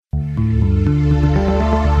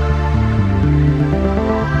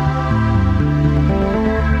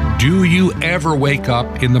ever wake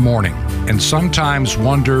up in the morning and sometimes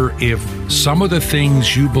wonder if some of the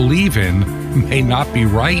things you believe in may not be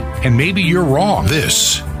right and maybe you're wrong?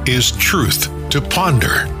 This is Truth to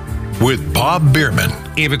Ponder with Bob Bierman.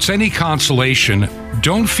 If it's any consolation,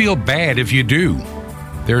 don't feel bad if you do.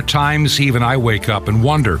 There are times even I wake up and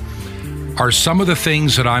wonder, are some of the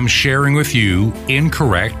things that I'm sharing with you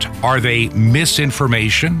incorrect? Are they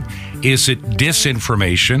misinformation? Is it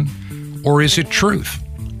disinformation? Or is it truth?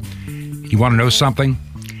 You want to know something?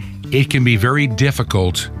 It can be very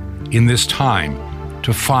difficult in this time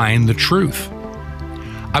to find the truth.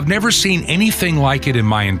 I've never seen anything like it in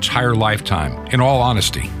my entire lifetime, in all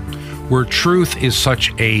honesty, where truth is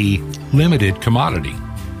such a limited commodity.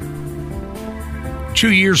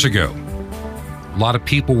 2 years ago, a lot of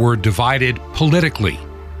people were divided politically.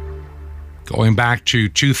 Going back to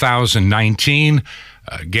 2019,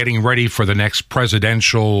 getting ready for the next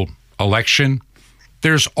presidential election,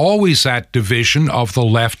 there's always that division of the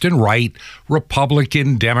left and right,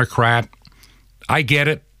 Republican, Democrat. I get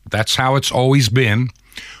it. That's how it's always been.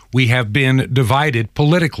 We have been divided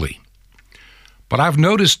politically. But I've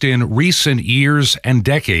noticed in recent years and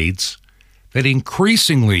decades that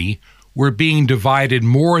increasingly we're being divided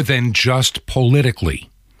more than just politically.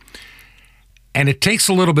 And it takes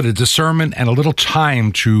a little bit of discernment and a little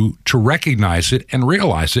time to recognize it and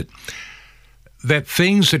realize it, that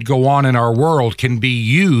things that go on in our world can be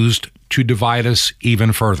used to divide us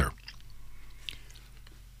even further.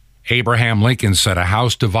 Abraham Lincoln said, "A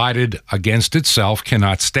house divided against itself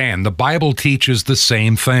cannot stand." The Bible teaches the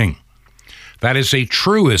same thing. That is a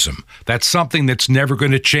truism. That's something that's never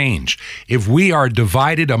going to change. If we are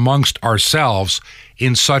divided amongst ourselves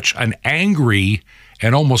in such an angry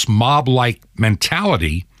and almost mob-like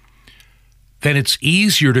mentality, then it's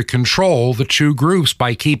easier to control the two groups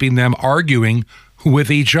by keeping them arguing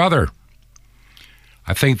with each other.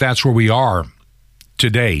 I think that's where we are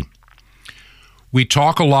today. We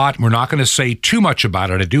talk a lot. We're not going to say too much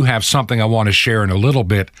about it. I do have something I want to share in a little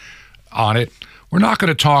bit on it. We're not going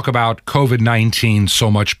to talk about COVID-19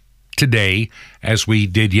 so much today as we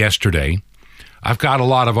did yesterday. I've got a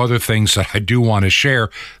lot of other things that I do want to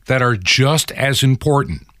share that are just as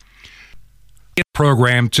important. In the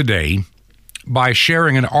program today, by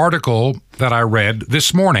sharing an article that I read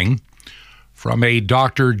this morning from a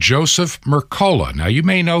Dr. Joseph Mercola. Now, you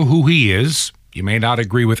may know who he is. You may not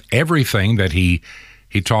agree with everything that he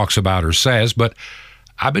talks about or says, but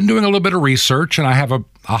I've been doing a little bit of research, and I have a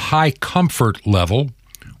high comfort level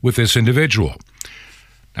with this individual.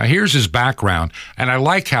 Now, here's his background, and I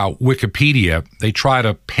like how Wikipedia, they try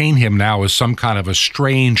to paint him now as some kind of a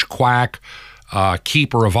strange quack,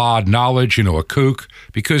 keeper of odd knowledge, a kook,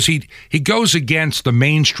 because he goes against the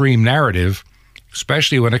mainstream narrative,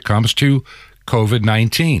 especially when it comes to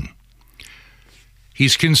COVID-19.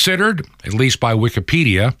 He's considered, at least by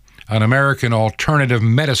Wikipedia, an American alternative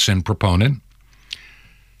medicine proponent.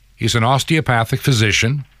 He's an osteopathic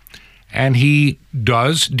physician, and he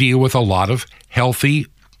does deal with a lot of healthy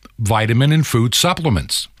vitamin and food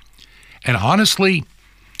supplements. And honestly,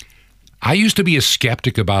 I used to be a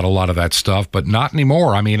skeptic about a lot of that stuff, but not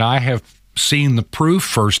anymore. I mean, I have seen the proof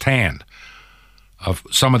firsthand of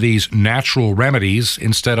some of these natural remedies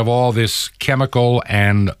instead of all this chemical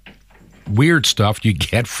and weird stuff you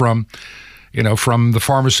get from the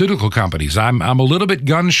pharmaceutical companies. I'm a little bit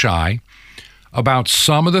gun shy about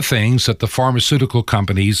some of the things that the pharmaceutical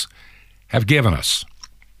companies have given us.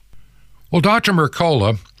 Well, Dr.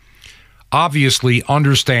 Mercola obviously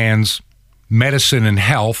understands medicine and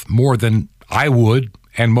health more than I would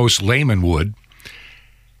and most laymen would.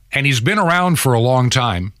 And he's been around for a long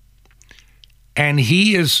time. And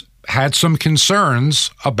he has had some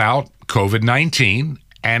concerns about COVID-19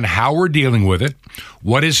 and how we're dealing with it.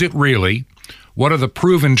 What is it really? What are the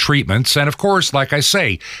proven treatments? And of course, like I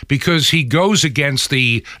say, because he goes against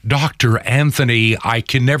the Dr. Anthony, I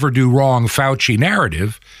can never do wrong Fauci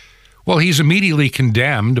narrative, well, he's immediately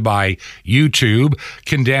condemned by YouTube,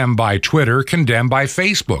 condemned by Twitter, condemned by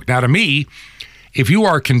Facebook. Now, to me, if you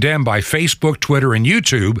are condemned by Facebook, Twitter, and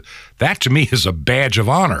YouTube, that to me is a badge of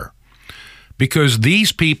honor, because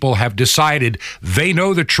these people have decided they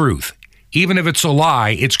know the truth. Even if it's a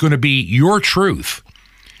lie, it's going to be your truth.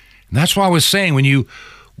 And that's why I was saying, when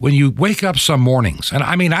you wake up some mornings, and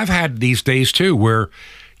I mean, I've had these days too, where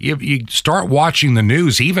you start watching the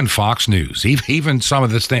news, even Fox News, even some of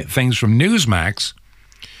the things from Newsmax,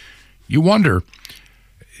 you wonder,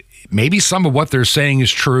 maybe some of what they're saying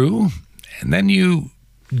is true, and then you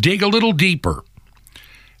dig a little deeper,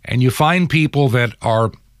 and you find people that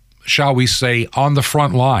are, shall we say, on the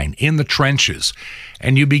front line, in the trenches,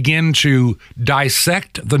 and you begin to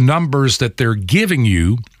dissect the numbers that they're giving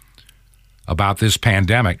you about this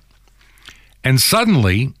pandemic. And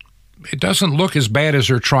suddenly, it doesn't look as bad as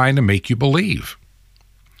they're trying to make you believe.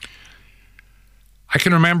 I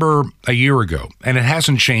can remember a year ago, and it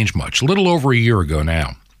hasn't changed much, a little over a year ago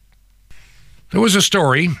now. There was a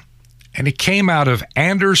story, and it came out of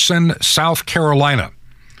Anderson, South Carolina,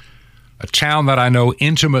 a town that I know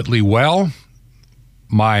intimately well.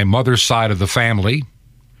 My mother's side of the family,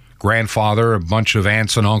 grandfather, a bunch of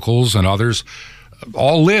aunts and uncles and others,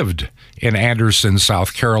 all lived in Anderson,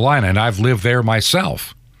 South Carolina, and I've lived there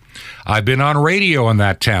myself. I've been on radio in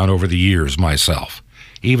that town over the years myself.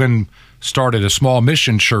 Even started a small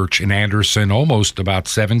mission church in Anderson almost about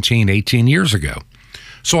 17, 18 years ago.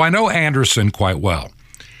 So I know Anderson quite well.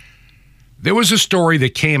 There was a story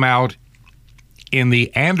that came out in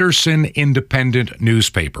the Anderson Independent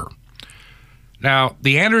newspaper. Now,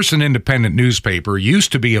 the Anderson Independent newspaper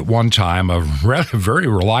used to be at one time a very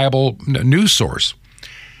reliable news source.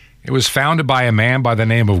 It was founded by a man by the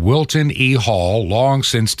name of Wilton E. Hall, long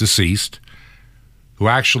since deceased, who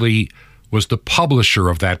actually was the publisher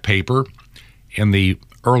of that paper in the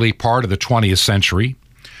early part of the 20th century,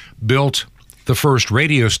 built the first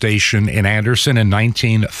radio station in Anderson in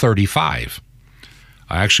 1935.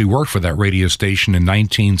 I actually worked for that radio station in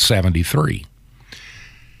 1973.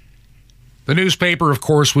 The newspaper, of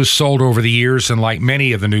course, was sold over the years, and like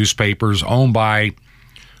many of the newspapers, owned by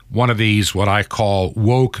one of these, what I call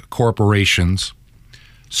woke corporations.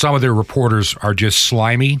 Some of their reporters are just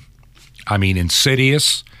slimy,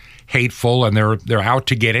 insidious, hateful, and they're out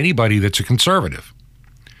to get anybody that's a conservative.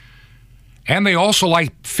 And they also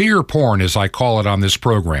like fear porn, as I call it on this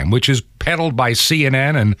program, which is peddled by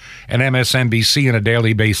CNN and MSNBC on a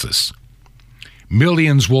daily basis.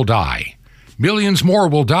 Millions will die. Millions more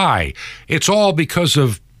will die. It's all because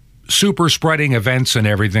of super spreading events and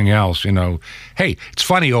everything else. Hey, it's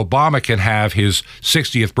funny, Obama can have his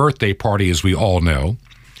 60th birthday party, as we all know,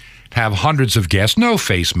 have hundreds of guests, no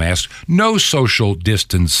face masks, no social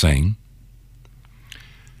distancing.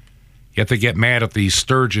 Yet they get mad at the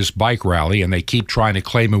Sturgis bike rally, and they keep trying to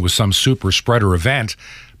claim it was some super spreader event.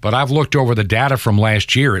 But I've looked over the data from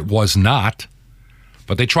last year. It was not.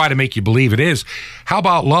 But they try to make you believe it is. How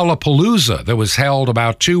about Lollapalooza that was held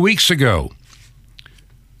about 2 weeks ago?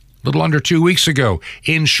 A little under 2 weeks ago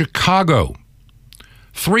in Chicago.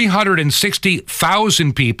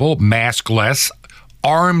 360,000 people, maskless,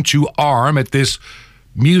 arm to arm at this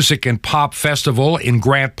music and pop festival in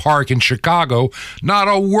Grant Park in Chicago. Not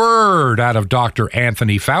a word out of Dr.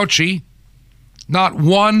 Anthony Fauci. Not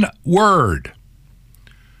one word.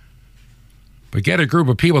 But get a group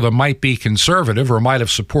of people that might be conservative or might have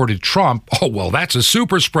supported Trump. Oh, well, that's a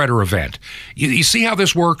super spreader event. You see how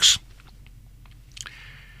this works?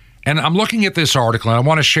 And I'm looking at this article, and I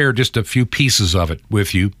want to share just a few pieces of it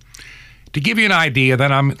with you to give you an idea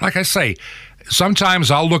that like I say,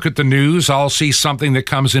 sometimes I'll look at the news, I'll see something that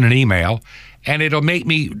comes in an email, and it'll make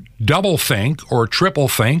me double think or triple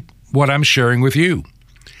think what I'm sharing with you.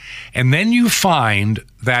 And then you find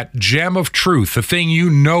that gem of truth, the thing you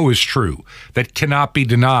know is true, that cannot be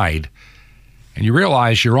denied, and you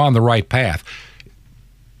realize you're on the right path.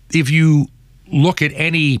 If you look at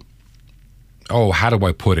any, how do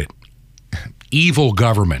I put it? Evil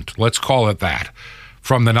government, let's call it that,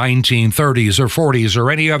 from the 1930s or 40s or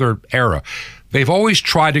any other era, they've always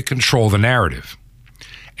tried to control the narrative.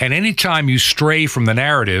 And anytime you stray from the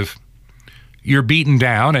narrative, you're beaten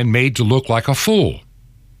down and made to look like a fool.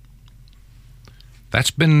 That's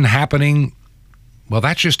been happening. Well,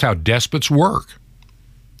 that's just how despots work.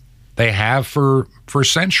 They have for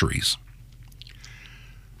centuries.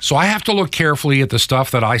 So I have to look carefully at the stuff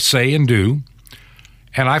that I say and do,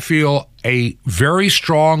 and I feel a very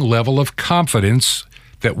strong level of confidence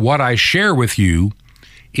that what I share with you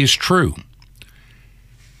is true.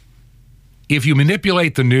 If you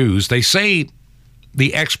manipulate the news, the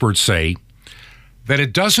experts say, that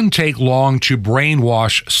it doesn't take long to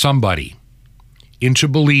brainwash somebody into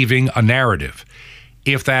believing a narrative.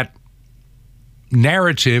 If that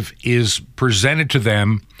narrative is presented to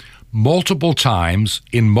them multiple times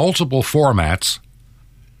in multiple formats,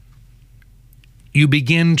 you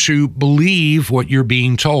begin to believe what you're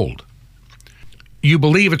being told. You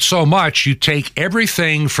believe it so much, you take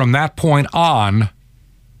everything from that point on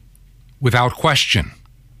without question.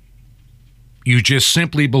 You just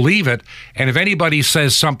simply believe it, and if anybody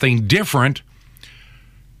says something different,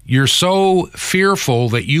 you're so fearful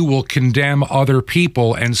that you will condemn other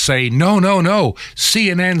people and say, no,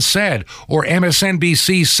 CNN said, or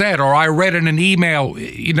MSNBC said, or I read in an email.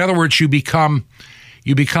 In other words, you become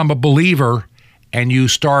a believer, and you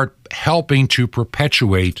start helping to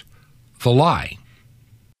perpetuate the lie.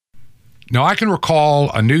 Now, I can recall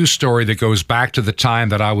a news story that goes back to the time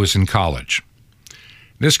that I was in college.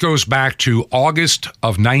 This goes back to August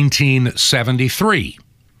of 1973.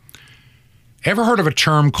 Ever heard of a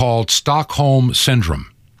term called Stockholm Syndrome?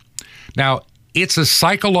 Now, it's a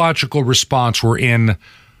psychological response wherein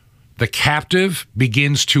the captive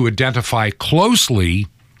begins to identify closely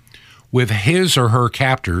with his or her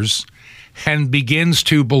captors and begins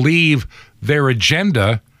to believe their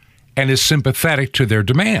agenda and is sympathetic to their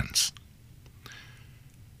demands.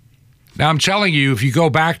 Now, I'm telling you, if you go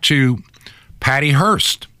back to Patty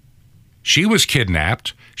Hearst, she was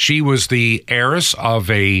kidnapped. She was the heiress of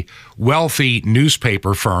a wealthy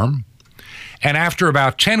newspaper firm. And after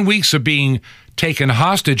about 10 weeks of being taken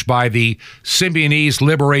hostage by the Symbionese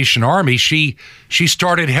Liberation Army, she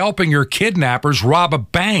started helping her kidnappers rob a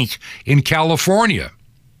bank in California.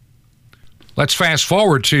 Let's fast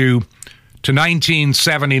forward to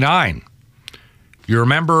 1979. You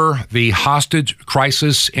remember the hostage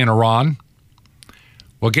crisis in Iran?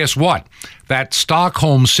 Well, guess what? That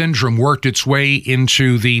Stockholm Syndrome worked its way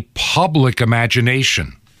into the public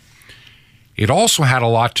imagination. It also had a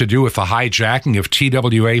lot to do with the hijacking of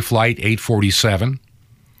TWA Flight 847.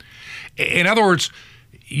 In other words,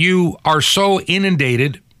 you are so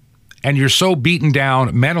inundated and you're so beaten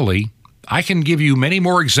down mentally. I can give you many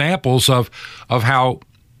more examples of how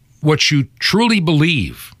what you truly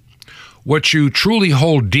believe, what you truly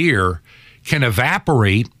hold dear, can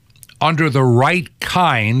evaporate under the right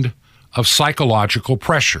kind of psychological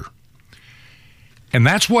pressure. And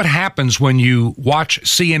that's what happens when you watch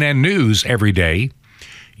CNN News every day.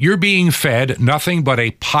 You're being fed nothing but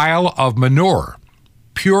a pile of manure,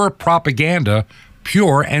 pure propaganda,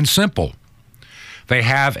 pure and simple. They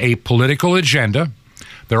have a political agenda.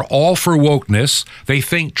 They're all for wokeness. They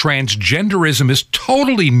think transgenderism is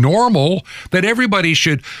totally normal, that everybody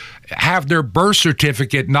should have their birth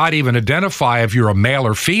certificate not even identify if you're a male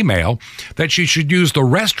or female, that you should use the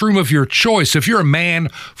restroom of your choice. If you're a man,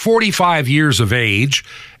 45 years of age,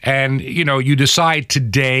 and, you decide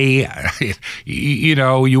today,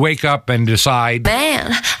 you wake up and decide,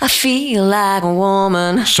 man, I feel like a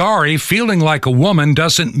woman. Sorry, feeling like a woman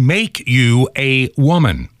doesn't make you a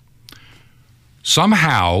woman.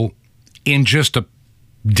 Somehow, in just a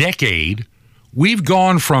decade, we've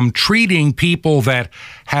gone from treating people that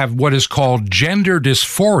have what is called gender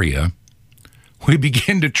dysphoria, we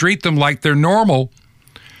begin to treat them like they're normal.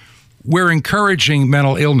 We're encouraging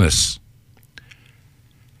mental illness.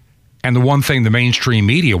 And the one thing the mainstream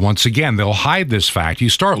media, once again, they'll hide this fact. You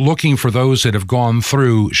start looking for those that have gone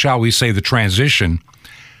through, shall we say, the transition.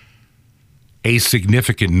 A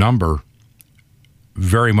significant number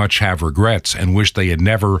very much have regrets and wish they had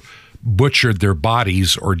never butchered their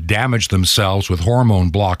bodies or damaged themselves with hormone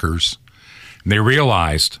blockers. And they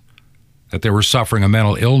realized that they were suffering a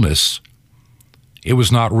mental illness. It was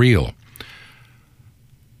not real.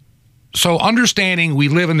 So understanding we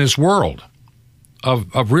live in this world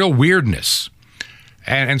of real weirdness.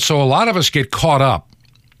 And so a lot of us get caught up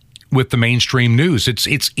with the mainstream news.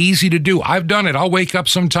 It's easy to do. I've done it. I'll wake up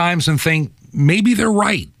sometimes and think, maybe they're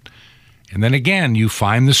right. And then again, you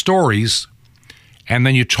find the stories, and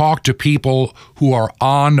then you talk to people who are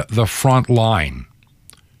on the front line.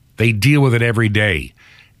 They deal with it every day.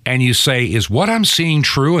 And you say, is what I'm seeing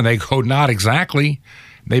true? And they go, not exactly.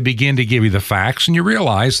 They begin to give you the facts, and you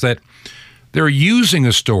realize that they're using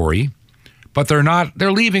a story, but they're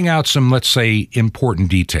leaving out some, let's say, important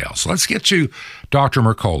details. Let's get to Dr.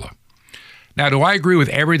 Mercola. Now, do I agree with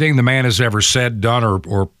everything the man has ever said, done,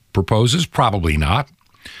 or proposes? Probably not.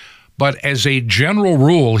 But as a general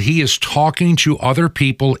rule, he is talking to other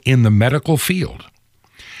people in the medical field.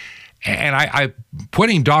 And I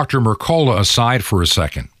putting Dr. Mercola aside for a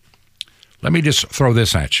second, let me just throw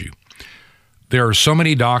this at you. There are so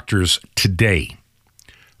many doctors today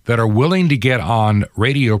that are willing to get on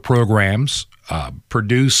radio programs,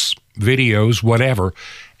 produce videos, whatever,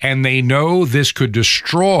 and they know this could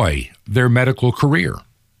destroy their medical career.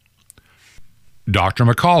 Dr.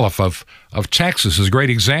 McAuliffe of Texas is a great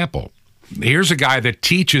example. Here's a guy that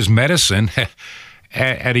teaches medicine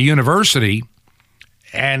at a university,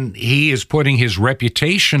 and he is putting his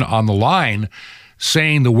reputation on the line,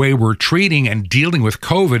 saying the way we're treating and dealing with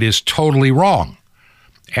COVID is totally wrong.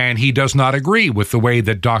 And he does not agree with the way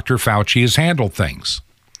that Dr. Fauci has handled things.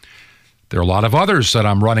 There are a lot of others that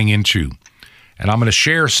I'm running into. And I'm going to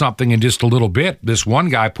share something in just a little bit. This one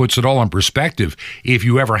guy puts it all in perspective. If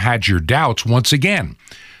you ever had your doubts, once again,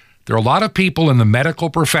 there are a lot of people in the medical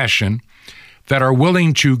profession that are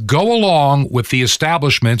willing to go along with the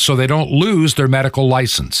establishment so they don't lose their medical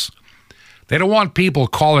license. They don't want people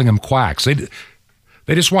calling them quacks. They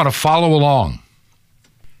just want to follow along.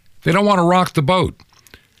 They don't want to rock the boat.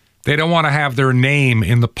 They don't want to have their name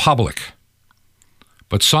in the public.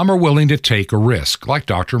 But some are willing to take a risk, like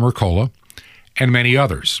Dr. Mercola and many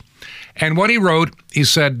others. And what he wrote, he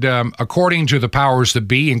said, according to the powers that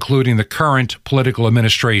be, including the current political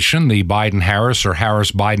administration, the Biden-Harris or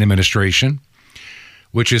Harris-Biden administration,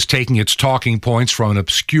 which is taking its talking points from an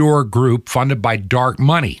obscure group funded by dark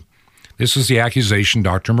money. This is the accusation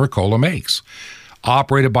Dr. Mercola makes,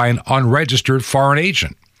 operated by an unregistered foreign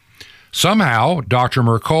agent. Somehow, Dr.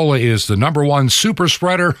 Mercola is the number one super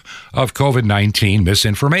spreader of COVID-19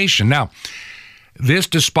 misinformation. Now, this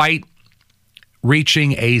despite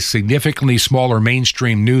reaching a significantly smaller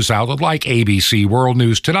mainstream news outlet like ABC World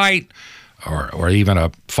News Tonight, or even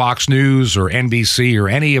a Fox News or NBC or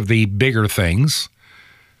any of the bigger things,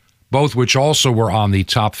 both which also were on the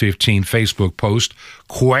top 15 Facebook post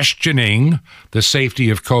questioning the safety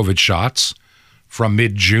of COVID shots from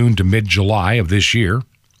mid-June to mid-July of this year.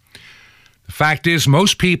 The fact is,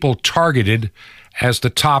 most people targeted as the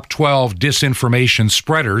top 12 disinformation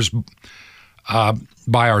spreaders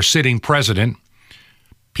by our sitting president,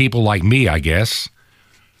 people like me, I guess,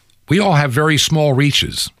 we all have very small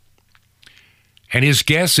reaches. And his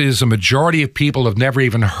guess is a majority of people have never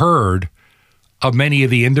even heard of many of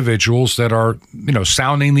the individuals that are,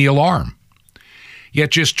 sounding the alarm.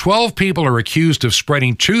 Yet just 12 people are accused of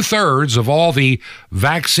spreading 2/3 of all the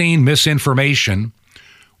vaccine misinformation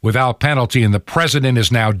without penalty, and the president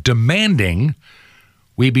is now demanding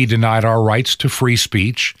we be denied our rights to free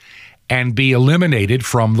speech and be eliminated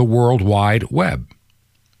from the World Wide Web.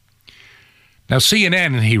 Now,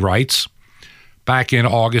 CNN, he writes, back in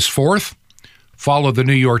August 4th, followed the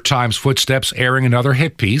New York Times footsteps, airing another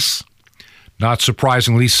hit piece. Not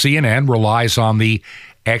surprisingly, CNN relies on the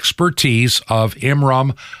expertise of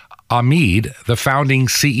Imran Ahmed, the founding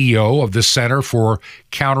CEO of the Center for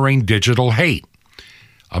Countering Digital Hate,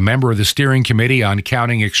 a member of the Steering Committee on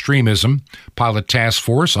Countering Extremism, pilot task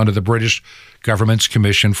force under the British government's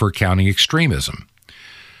Commission for Countering Extremism.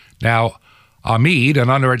 Now, Ahmed,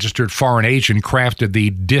 an unregistered foreign agent, crafted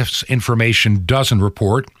the Disinformation Dozen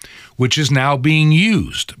report, which is now being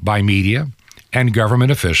used by media and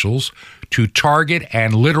government officials to target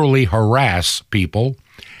and literally harass people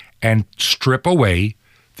and strip away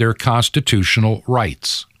their constitutional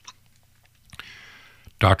rights.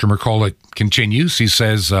 Dr. Mercola continues. He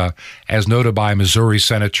says, as noted by Missouri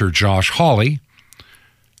Senator Josh Hawley,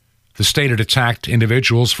 the state had attacked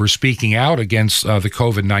individuals for speaking out against the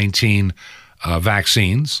COVID-19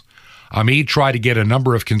 vaccines. Ahmed tried to get a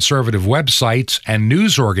number of conservative websites and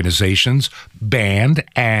news organizations banned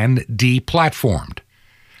and deplatformed.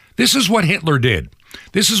 This is what Hitler did.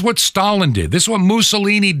 This is what Stalin did. This is what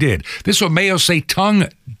Mussolini did. This is what Mao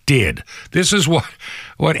Zedong did. This is what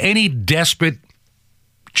any despot,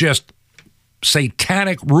 just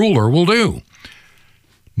satanic ruler will do.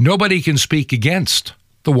 Nobody can speak against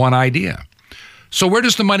the one idea. So where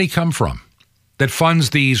does the money come from that funds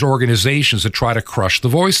these organizations that try to crush the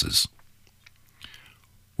voices?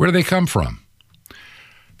 Where do they come from?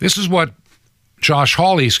 This is what Josh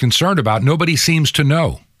Hawley is concerned about. Nobody seems to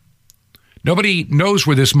know. Nobody knows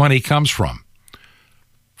where this money comes from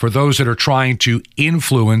for those that are trying to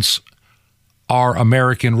influence our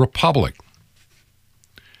American republic.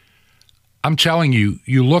 I'm telling you,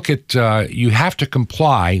 you look at, you have to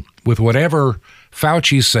comply with whatever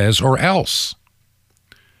Fauci says or else.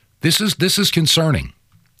 This is concerning.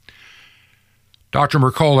 Dr.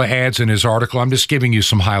 Mercola adds in his article, I'm just giving you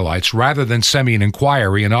some highlights, rather than send me an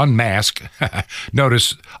inquiry and unmask,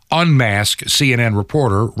 notice, unmask CNN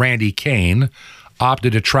reporter Randy Kane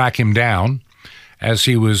opted to track him down as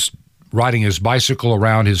he was riding his bicycle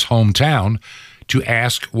around his hometown to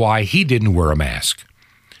ask why he didn't wear a mask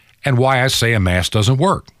and why I say a mask doesn't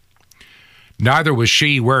work. Neither was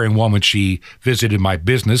she wearing one when she visited my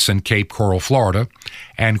business in Cape Coral, Florida,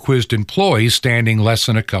 and quizzed employees standing less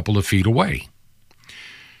than a couple of feet away.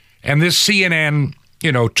 And this CNN,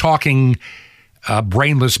 talking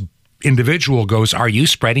brainless individual goes, "Are you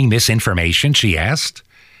spreading misinformation?" she asked.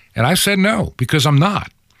 And I said no, because I'm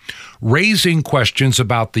not. Raising questions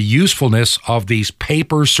about the usefulness of these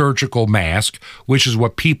paper surgical masks, which is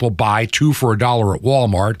what people buy 2 for $1 at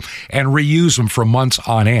Walmart and reuse them for months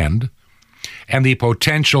on end, and the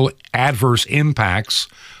potential adverse impacts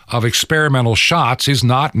of experimental shots is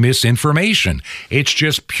not misinformation. It's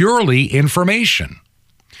just purely information.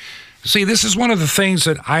 See, this is one of the things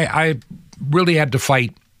that I really had to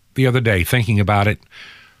fight the other day, thinking about it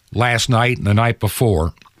last night and the night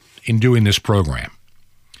before in doing this program.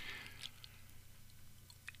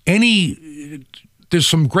 There's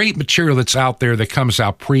some great material that's out there that comes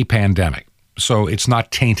out pre-pandemic, so it's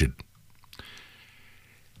not tainted.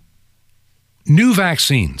 new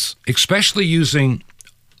vaccines, especially using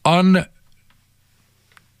uncharted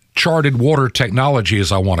water technology,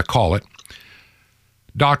 as I want to call it.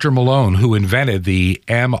 Dr. Malone, who invented the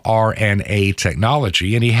mRNA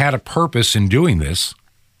technology, and he had a purpose in doing this,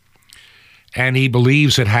 and he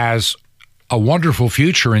believes it has a wonderful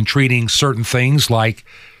future in treating certain things like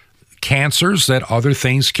cancers that other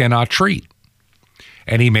things cannot treat.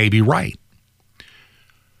 And he may be right.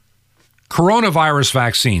 Coronavirus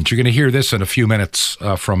vaccines, you're going to hear this in a few minutes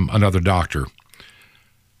from another doctor.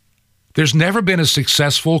 There's never been a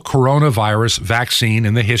successful coronavirus vaccine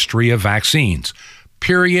in the history of vaccines.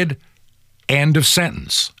 Period. End of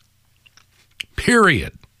sentence.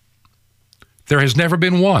 Period. There has never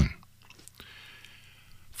been one.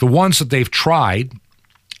 The ones that they've tried,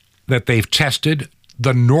 that they've tested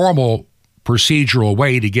the normal procedural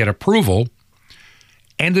way to get approval,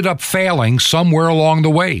 ended up failing somewhere along the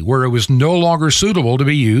way where it was no longer suitable to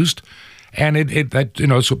be used, and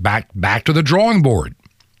it's back to the drawing board.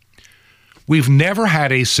 We've never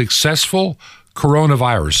had a successful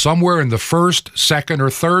coronavirus. Somewhere in the first, second, or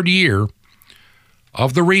third year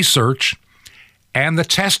of the research and the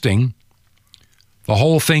testing, the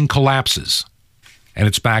whole thing collapses, and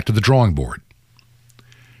it's back to the drawing board.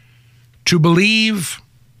 To believe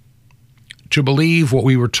what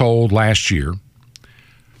we were told last year,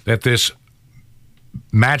 that this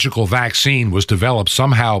magical vaccine was developed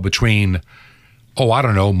somehow between,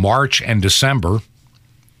 March and December,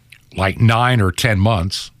 like 9 or 10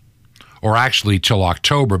 months, or actually till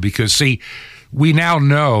October, because, see, we now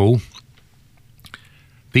know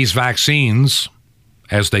these vaccines,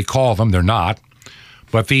 as they call them, they're not,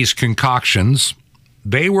 but these concoctions,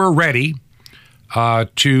 they were ready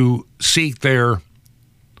to seek their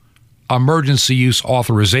emergency use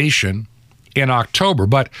authorization in October,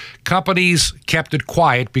 but companies kept it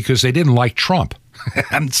quiet because they didn't like Trump.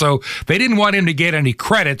 And so they didn't want him to get any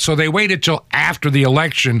credit, so they waited till after the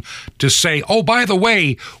election to say, "Oh, by the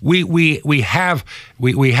way, we have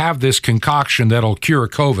this concoction that'll cure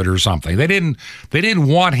COVID or something." They didn't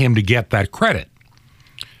want him to get that credit.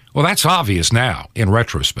 Well, that's obvious now in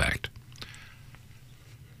retrospect.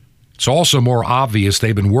 It's also more obvious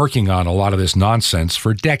they've been working on a lot of this nonsense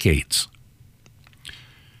for decades.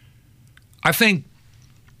 I think,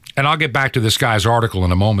 and I'll get back to this guy's article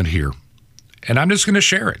in a moment here, and I'm just going to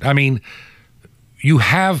share it. I mean, you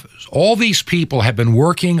have all these people have been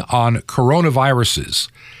working on coronaviruses,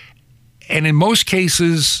 and in most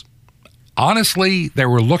cases, honestly, they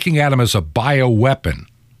were looking at them as a bioweapon.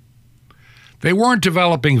 They weren't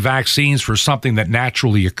developing vaccines for something that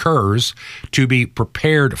naturally occurs to be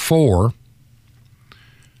prepared for.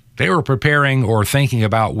 They were preparing or thinking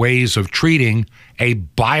about ways of treating a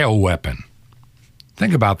bioweapon.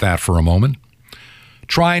 Think about that for a moment.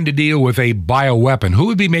 Trying to deal with a bioweapon. Who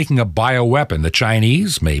would be making a bioweapon? The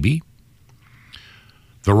Chinese, maybe.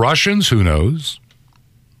 The Russians, who knows?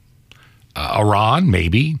 Iran,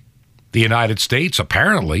 maybe. The United States,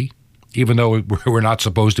 apparently, even though we're not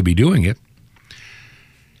supposed to be doing it.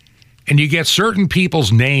 And you get certain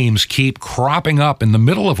people's names keep cropping up in the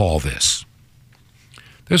middle of all this.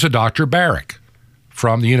 There's a Dr. Barrick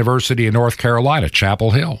from the University of North Carolina,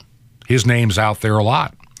 Chapel Hill. His name's out there a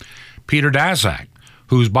lot. Peter Daszak,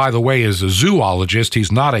 who's, by the way, is a zoologist.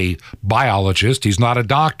 He's not a biologist. He's not a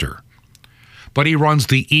doctor. But he runs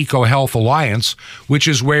the EcoHealth Alliance, which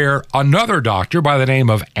is where another doctor by the name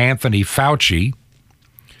of Anthony Fauci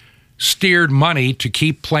steered money to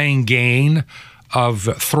keep playing gain of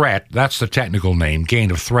threat. That's the technical name,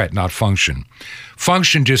 gain of threat, not function.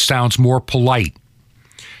 Function just sounds more polite.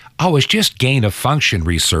 Oh, it's just gain of function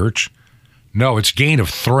research. No, it's gain of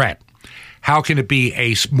threat. How can it be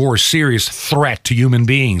a more serious threat to human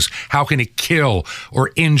beings? How can it kill or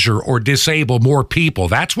injure or disable more people?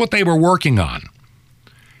 That's what they were working on.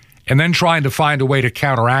 And then trying to find a way to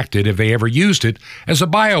counteract it if they ever used it as a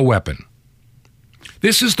bioweapon.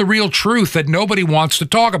 This is the real truth that nobody wants to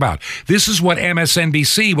talk about. This is what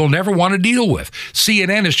MSNBC will never want to deal with.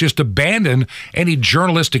 CNN has just abandoned any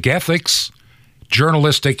journalistic ethics,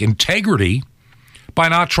 journalistic integrity, by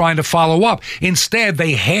not trying to follow up. Instead,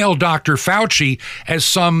 they hail Dr. Fauci as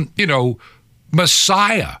some,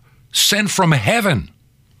 messiah sent from heaven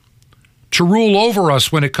to rule over us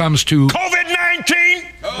when it comes to COVID-19!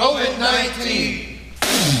 COVID-19!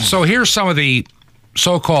 So here's some of the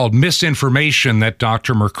so-called misinformation that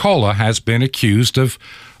Dr. Mercola has been accused of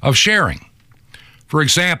sharing. For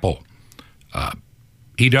example,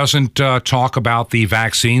 he doesn't talk about the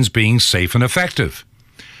vaccines being safe and effective.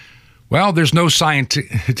 Well, there's no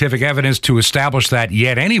scientific evidence to establish that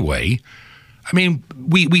yet anyway. I mean,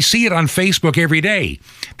 we see it on Facebook every day.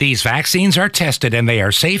 These vaccines are tested and they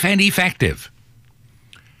are safe and effective.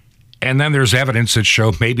 And then there's evidence that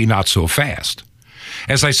show maybe not so fast.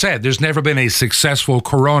 As I said, there's never been a successful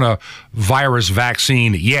coronavirus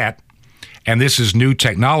vaccine yet. And this is new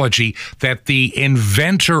technology that the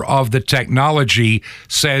inventor of the technology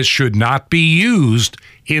says should not be used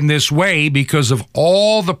in this way because of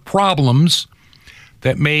all the problems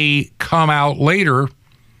that may come out later.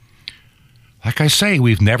 Like I say,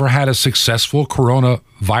 we've never had a successful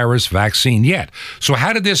coronavirus vaccine yet. So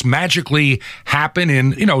how did this magically happen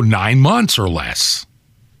in, 9 months or less?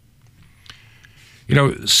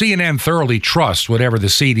 CNN thoroughly trusts whatever the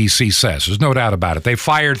CDC says. There's no doubt about it. They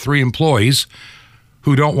fired 3 employees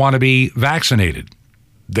who don't want to be vaccinated.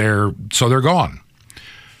 They're gone.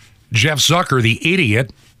 Jeff Zucker, the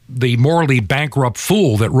idiot, the morally bankrupt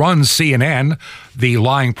fool that runs CNN, the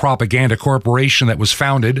lying propaganda corporation that was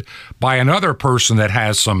founded by another person that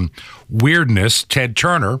has some weirdness, Ted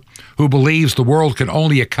Turner, who believes the world can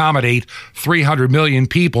only accommodate 300 million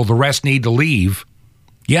people. The rest need to leave.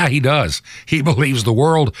 Yeah, he does. He believes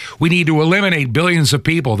we need to eliminate billions of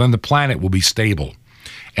people, then the planet will be stable.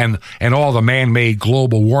 And all the man-made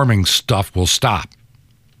global warming stuff will stop.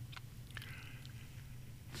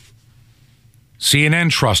 CNN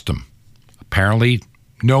trust him. Apparently,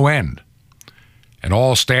 no end. And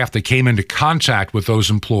all staff that came into contact with those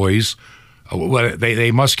employees,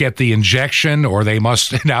 they must get the injection, or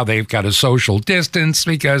now they've got a social distance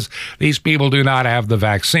because these people do not have the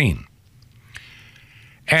vaccine.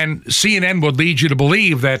 And CNN would lead you to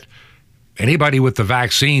believe that anybody with the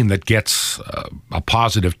vaccine that gets a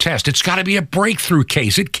positive test, it's got to be a breakthrough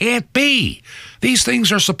case. It can't be. These things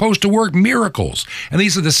are supposed to work miracles. And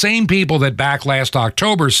these are the same people that back last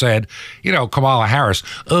October said, Kamala Harris,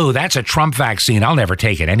 oh, that's a Trump vaccine. I'll never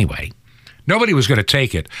take it anyway. Nobody was going to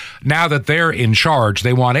take it. Now that they're in charge,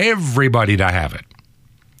 they want everybody to have it.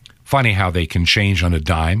 Funny how they can change on a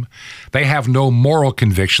dime. They have no moral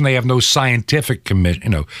conviction. They have no scientific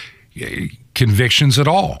convictions at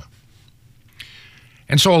all.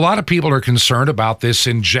 And so a lot of people are concerned about this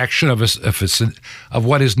injection of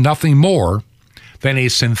what is nothing more than a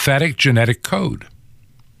synthetic genetic code.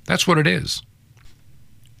 That's what it is.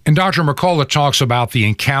 And Dr. McCullough talks about the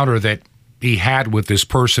encounter that he had with this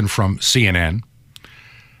person from CNN.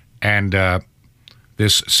 And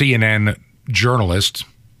this CNN journalist,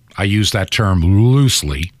 I use that term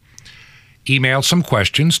loosely, emailed some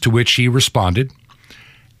questions to which he responded.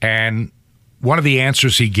 And one of the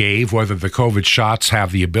answers he gave, whether the COVID shots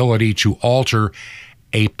have the ability to alter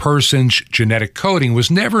a person's genetic coding,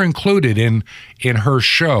 was never included in her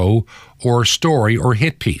show or story or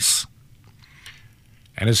hit piece.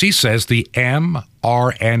 And as he says, the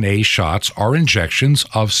mRNA shots are injections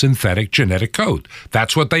of synthetic genetic code.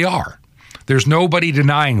 That's what they are. There's nobody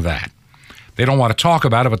denying that. They don't want to talk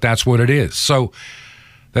about it, but that's what it is. So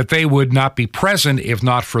that they would not be present if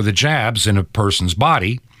not for the jabs in a person's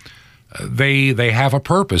body, they have a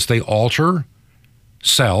purpose. They alter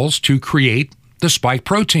cells to create the spike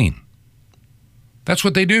protein. That's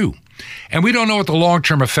what they do. And we don't know what the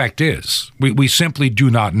long-term effect is. We simply do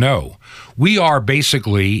not know. We are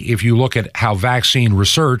basically, if you look at how vaccine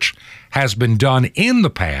research has been done in the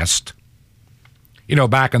past,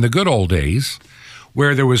 back in the good old days,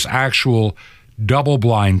 where there was actual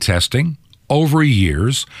double-blind testing over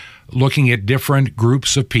years, looking at different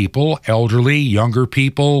groups of people, elderly, younger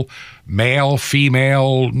people, male,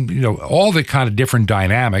 female, all the kind of different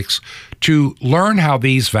dynamics to learn how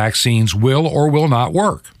these vaccines will or will not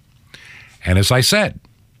work. And as I said,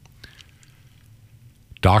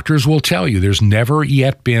 doctors will tell you there's never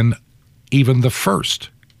yet been even the first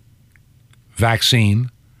vaccine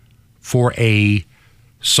for a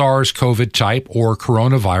SARS-CoV type or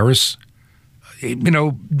coronavirus,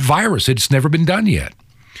 virus. It's never been done yet.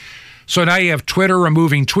 So now you have Twitter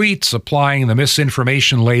removing tweets, applying the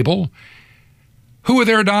misinformation label. Who are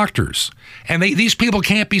their doctors? And these people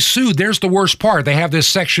can't be sued. There's the worst part. They have this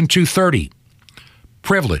Section 230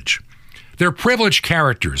 privilege. They're privileged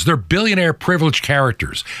characters. They're billionaire privileged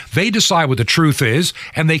characters. They decide what the truth is,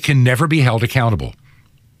 and they can never be held accountable.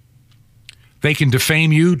 They can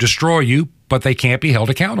defame you, destroy you, but they can't be held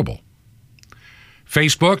accountable.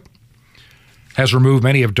 Facebook has removed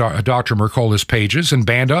many of Dr. Mercola's pages and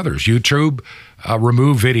banned others. YouTube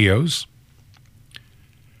removed videos.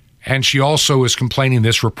 And she also is complaining,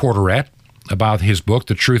 this reporterette, about his book,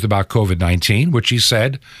 The Truth About COVID-19, which he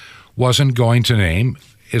said wasn't going to name,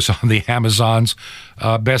 is on the Amazon's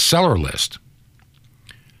bestseller list.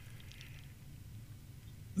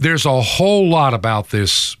 There's a whole lot about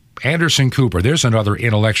this Anderson Cooper, there's another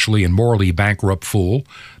intellectually and morally bankrupt fool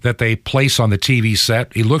that they place on the TV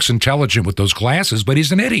set. He looks intelligent with those glasses, but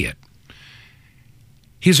he's an idiot.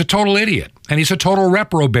 He's a total idiot, and he's a total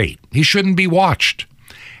reprobate. He shouldn't be watched.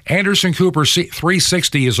 Anderson Cooper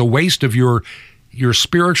 360 is a waste of your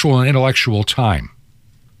spiritual and intellectual time.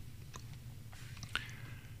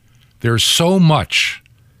 There's so much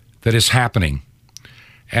that is happening,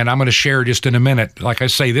 and I'm going to share just in a minute. Like I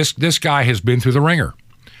say, this guy has been through the ringer.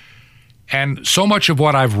 And so much of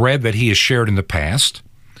what I've read that he has shared in the past,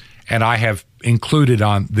 and I have included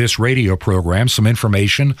on this radio program, some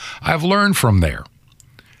information I've learned from there.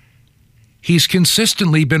 He's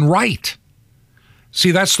consistently been right.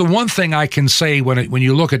 See, that's the one thing I can say when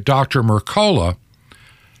you look at Dr. Mercola,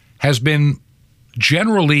 has been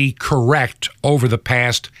generally correct over the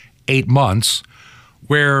past 8 months,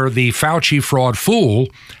 where the Fauci fraud fool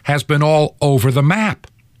has been all over the map.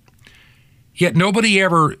 Yet nobody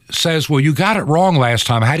ever says, well, you got it wrong last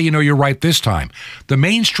time. How do you know you're right this time? The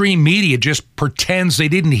mainstream media just pretends they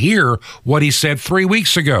didn't hear what he said 3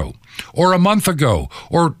 weeks ago, or a month ago,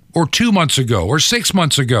 or 2 months ago, or 6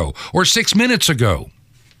 months ago, or 6 minutes ago.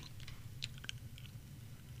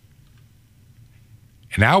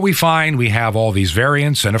 And now we find we have all these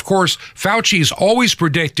variants. And of course, Fauci's always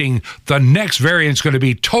predicting the next variant's going to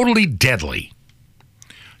be totally deadly.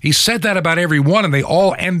 He said that about every one, and they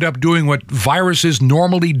all end up doing what viruses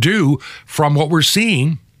normally do from what we're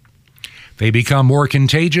seeing. They become more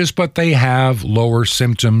contagious, but they have lower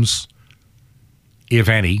symptoms, if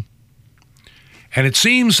any. And it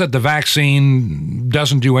seems that the vaccine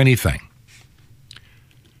doesn't do anything.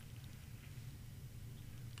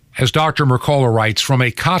 As Dr. Mercola writes, from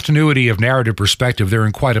a continuity of narrative perspective, they're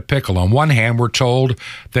in quite a pickle. On one hand, we're told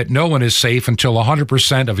that no one is safe until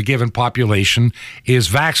 100% of a given population is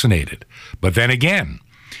vaccinated. But then again,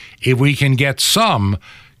 if we can get some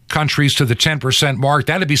countries to the 10% mark,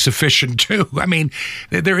 that'd be sufficient too. I mean,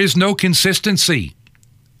 there is no consistency.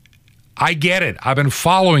 I get it. I've been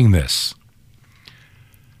following this.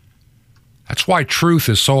 That's why truth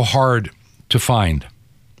is so hard to find.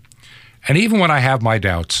 And even when I have my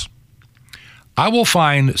doubts, I will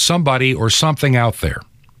find somebody or something out there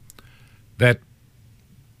that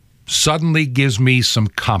suddenly gives me some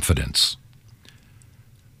confidence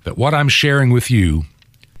that what I'm sharing with you,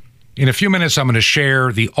 in a few minutes I'm going to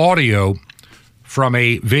share the audio from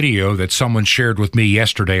a video that someone shared with me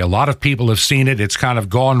yesterday. A lot of people have seen it. It's kind of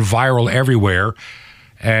gone viral everywhere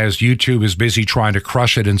as YouTube is busy trying to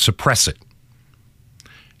crush it and suppress it.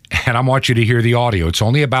 And I want you to hear the audio. It's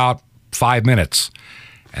only about 5 minutes,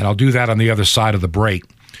 and I'll do that on the other side of the break.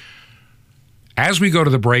 As we go to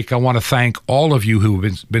the break, I want to thank all of you who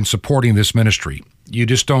have been supporting this ministry. You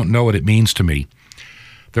just don't know what it means to me.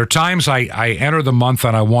 There are times I enter the month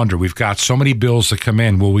and I wonder, we've got so many bills that come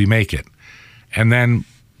in, will we make it? And then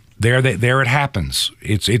there it happens.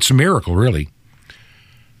 It's a miracle, really,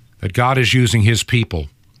 that God is using his people.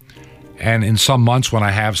 And in some months when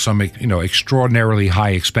I have some extraordinarily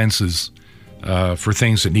high expenses for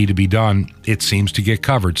things that need to be done, it seems to get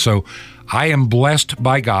covered. So I am blessed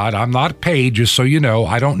by God. I'm not paid, just so you know.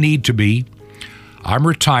 I don't need to be. I'm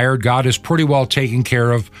retired. God is pretty well taking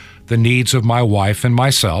care of the needs of my wife and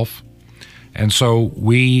myself. And so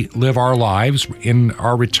we live our lives in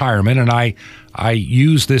our retirement, and I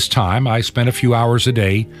use this time. I spend a few hours a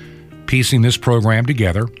day piecing this program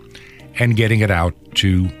together and getting it out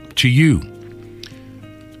to you.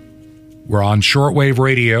 We're on shortwave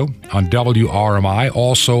radio on WRMI,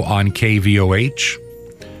 also on KVOH.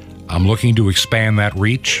 I'm looking to expand that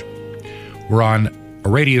reach. We're on a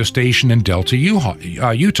radio station in Delta, Utah,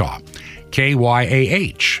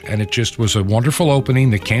 KYAH, and it just was a wonderful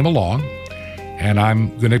opening that came along, and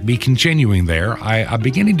I'm going to be continuing there. I'm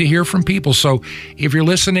beginning to hear from people, so if you're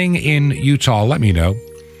listening in Utah, let me know.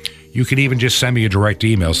 You can even just send me a direct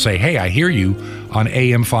email. Say, hey, I hear you on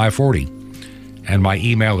AM 540. And my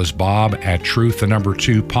email is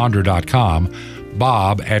bob@truth2ponder.com,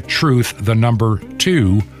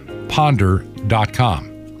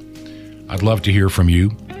 bob@truth2ponder.com. I'd love to hear from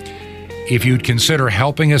you. If you'd consider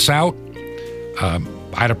helping us out,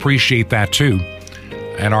 I'd appreciate that too.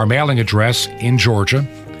 And our mailing address in Georgia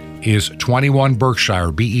is 21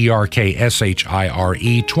 Berkshire, Berkshire,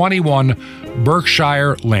 21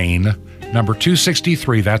 Berkshire Lane, number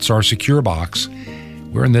 263. That's our secure box.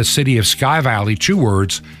 We're in the city of Sky Valley, 2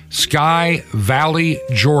 words, Sky Valley,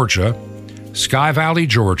 Georgia,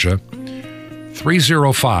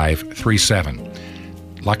 30537.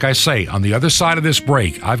 Like I say, on the other side of this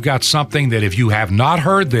break, I've got something that if you have not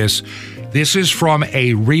heard this is from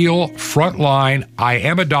a real frontline, I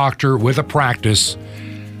am a doctor with a practice,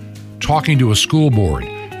 talking to a school board.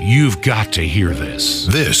 You've got to hear this.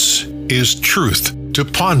 This is Truth to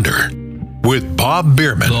Ponder with Bob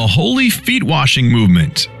Bierman. The Holy Feet Washing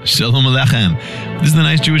Movement. Shalom Aleichem. This is the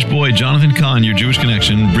nice Jewish boy, Jonathan Kahn, your Jewish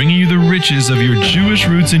connection, bringing you the riches of your Jewish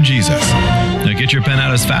roots in Jesus. Now get your pen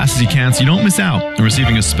out as fast as you can so you don't miss out on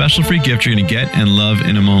receiving a special free gift you're going to get and love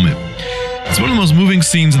in a moment. It's one of the most moving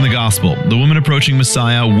scenes in the gospel. The woman approaching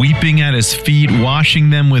Messiah, weeping at his feet, washing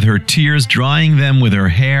them with her tears, drying them with her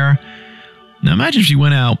hair. Now imagine if she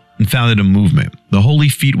went out and founded a movement, the Holy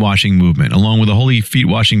Feet Washing Movement, along with the Holy Feet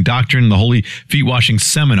Washing Doctrine, the Holy Feet Washing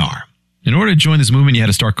Seminar. In order to join this movement, you had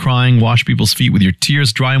to start crying, wash people's feet with your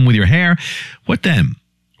tears, dry them with your hair. What then?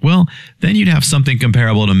 Well, then you'd have something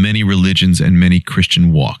comparable to many religions and many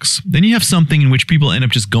Christian walks. Then you have something in which people end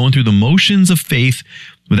up just going through the motions of faith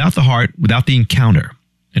without the heart, without the encounter.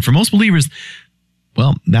 And for most believers,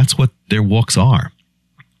 well, that's what their walks are.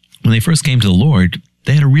 When they first came to the Lord,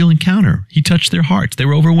 they had a real encounter. He touched their hearts. They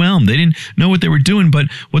were overwhelmed. They didn't know what they were doing, but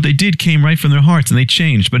what they did came right from their hearts, and they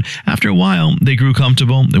changed. But after a while, they grew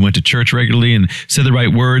comfortable. They went to church regularly and said the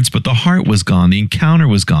right words, but the heart was gone. The encounter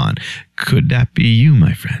was gone. Could that be you,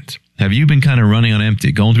 my friend? Have you been kind of running on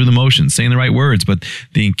empty, going through the motions, saying the right words, but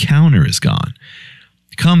the encounter is gone?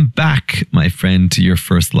 Come back, my friend, to your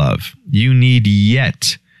first love. You need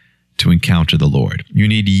yet to encounter the Lord. You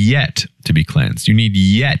need yet to be cleansed. You need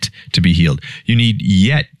yet to be healed. You need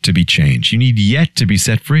yet to be changed. You need yet to be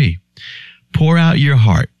set free. Pour out your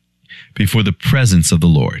heart before the presence of the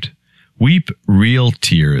Lord. Weep real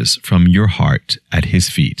tears from your heart at his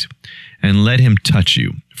feet and let him touch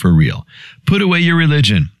you for real. Put away your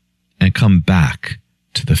religion and come back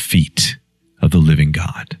to the feet of the living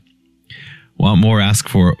God. Want more? Ask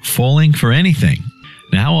for falling for anything.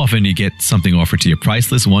 Now, how often do you get something offered to you?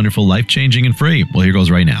 Priceless, wonderful, life-changing, and free? Well, here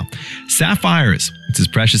goes right now. Sapphires. It's as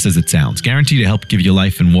precious as it sounds. Guaranteed to help give you a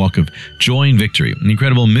life and walk of joy and victory. An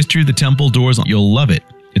incredible mystery of the temple doors. You'll love it.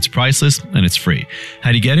 It's priceless and it's free.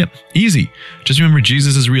 How do you get it? Easy. Just remember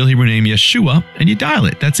Jesus' real Hebrew name, Yeshua, and you dial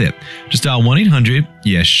it. That's it. Just dial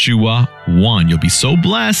 1-800-YESHUA-1. You'll be so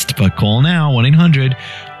blessed, but call now,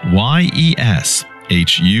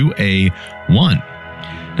 1-800-YESHUA-1.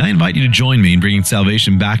 Now I invite you to join me in bringing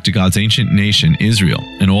salvation back to God's ancient nation, Israel,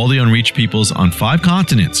 and all the unreached peoples on 5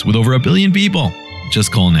 continents with over 1 billion people.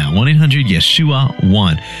 Just call now,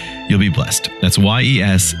 1-800-YESHUA-1. You'll be blessed. That's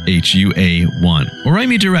YESHUA-1. Or write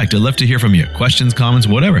me direct. I'd love to hear from you. Questions, comments,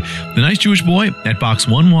 whatever. The Nice Jewish Boy at Box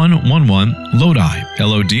 1111, Lodi,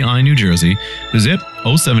 Lodi, New Jersey. The zip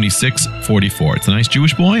 07644. It's The Nice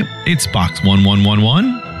Jewish Boy. It's Box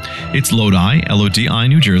 1111. It's Lodi, Lodi,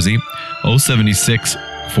 New Jersey,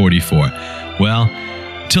 07644. Well,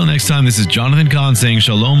 till next time, this is Jonathan Kahn saying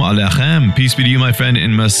Shalom Aleichem. Peace be to you, my friend,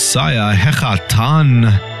 in Messiah, Hechatan,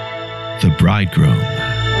 the bridegroom.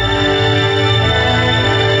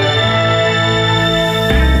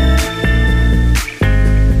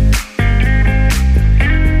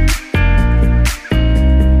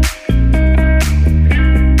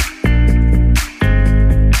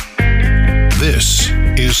 This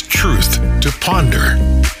is Truth to Ponder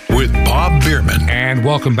with Bob Bierman. And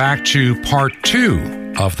welcome back to part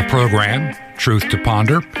 2 of the program, Truth to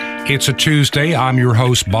Ponder. It's a Tuesday. I'm your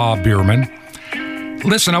host, Bob Bierman.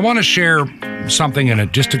 Listen, I want to share something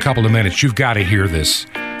in just a couple of minutes. You've got to hear this.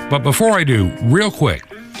 But before I do, real quick,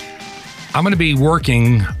 I'm going to be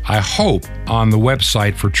working, I hope, on the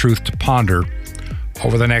website for Truth to Ponder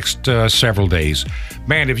over the next several days.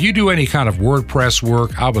 Man, if you do any kind of WordPress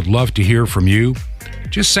work, I would love to hear from you.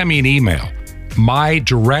 Just send me an email. My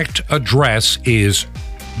direct address is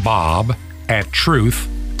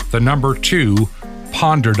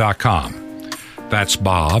bob@truth2ponder.com. That's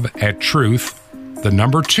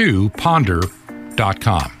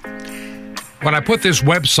bob@truth2ponder.com. When I put this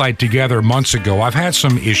website together months ago, I've had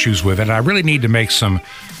some issues with it. I really need to make some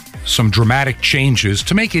dramatic changes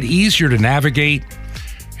to make it easier to navigate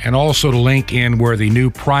and also to link in where the new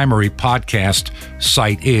primary podcast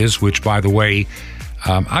site is, which, by the way,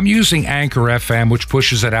 I'm using Anchor FM, which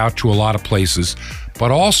pushes it out to a lot of places, but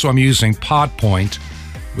also I'm using Podpoint,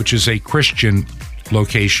 which is a Christian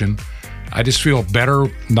location. I just feel better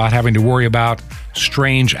not having to worry about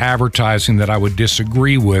strange advertising that I would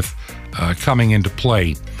disagree with coming into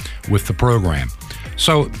play with the program.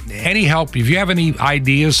 So any help, if you have any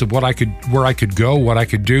ideas of where I could go, what I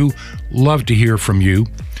could do, love to hear from you.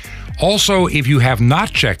 Also, if you have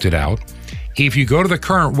not checked it out, if you go to the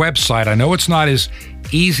current website, I know it's not as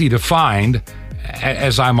easy to find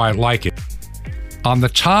as I might like it. On the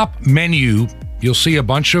top menu, you'll see a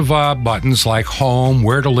bunch of buttons like Home,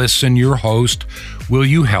 Where to Listen, Your Host, Will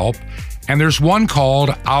You Help? And there's one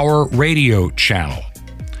called Our Radio Channel.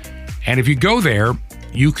 And if you go there,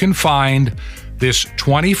 you can find this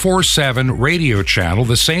 24/7 radio channel,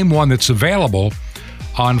 the same one that's available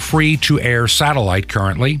on free-to-air satellite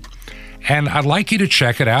currently. And I'd like you to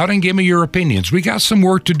check it out and give me your opinions. We got some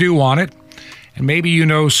work to do on it, and maybe you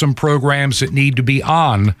know some programs that need to be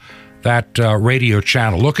on that radio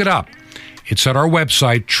channel. Look it up. It's at our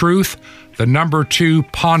website,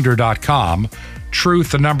 truth2ponder.com,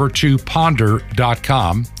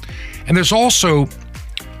 truth2ponder.com. And there's also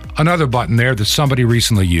another button there that somebody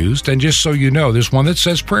recently used, and just so you know, there's one that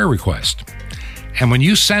says prayer request. And when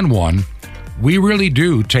you send one, we really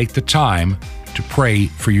do take the time to pray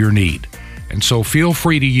for your need. And so feel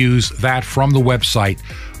free to use that from the website.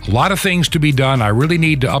 A lot of things to be done. I really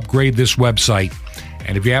need to upgrade this website.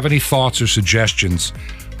 And if you have any thoughts or suggestions,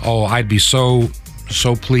 I'd be so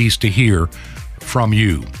pleased to hear from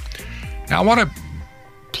you. Now, I want to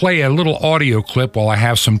play a little audio clip while I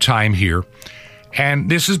have some time here. And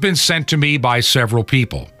this has been sent to me by several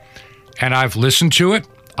people. And I've listened to it.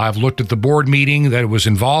 I've looked at the board meeting that it was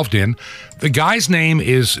involved in. The guy's name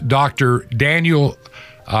is Dr. Dan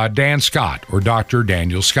Scott, or Dr.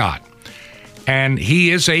 Daniel Scott. And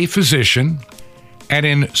he is a physician. And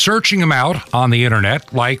in searching him out on the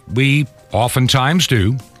internet, like we oftentimes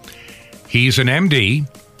do, he's an MD,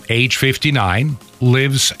 age 59,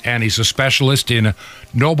 lives, and he's a specialist in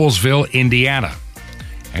Noblesville, Indiana.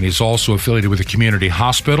 And he's also affiliated with a community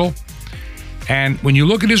hospital. And when you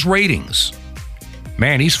look at his ratings,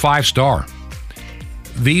 man, he's 5-star.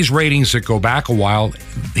 These ratings that go back a while,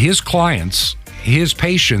 his clients, his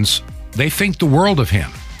patients, they think the world of him.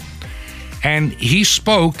 And he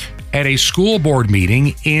spoke at a school board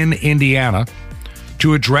meeting in Indiana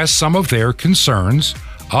to address some of their concerns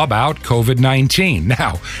about COVID-19.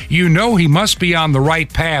 Now, you know he must be on the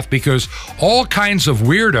right path because all kinds of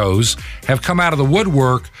weirdos have come out of the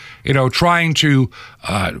woodwork, trying to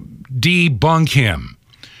debunk him.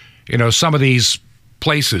 Some of these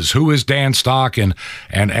places. Who is Dan Stock, and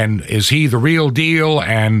is he the real deal?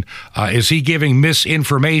 And is he giving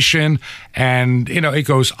misinformation? And it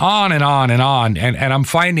goes on and on and on. And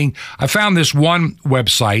I found this one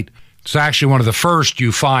website. It's actually one of the first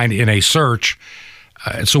you find in a search.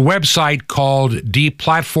 It's a website called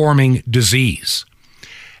Deplatforming Disease.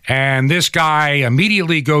 And this guy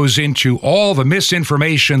immediately goes into all the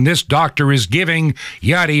misinformation this doctor is giving,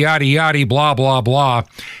 yada, yada, yada, blah, blah, blah.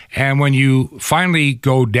 And when you finally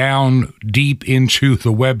go down deep into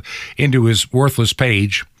the web, into his worthless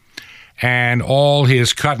page, and all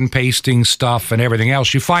his cut and pasting stuff and everything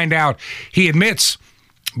else, you find out he admits,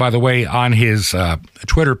 by the way, on his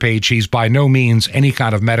Twitter page, he's by no means any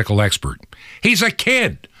kind of medical expert. He's a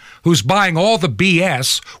kid who's buying all the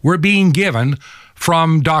BS we're being given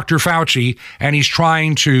from Dr. Fauci, and he's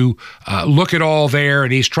trying to look at all there,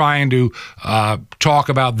 and he's trying to talk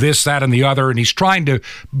about this, that, and the other, and he's trying to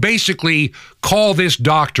basically call this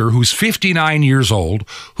doctor who's 59 years old,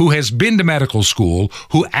 who has been to medical school,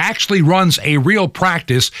 who actually runs a real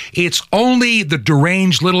practice. It's only the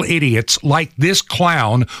deranged little idiots like this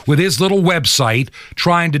clown with his little website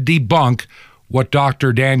trying to debunk what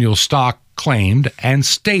Dr. Daniel Stock claimed and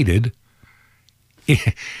stated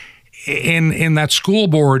in that school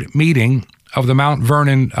board meeting of the Mount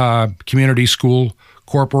Vernon Community School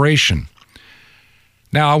Corporation.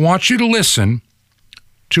 Now, I want you to listen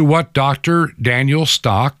to what Dr. Daniel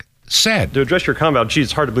Stock said. To address your comment about,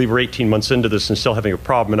 it's hard to believe we're 18 months into this and still having a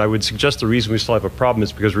problem, and I would suggest the reason we still have a problem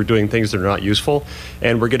is because we're doing things that are not useful,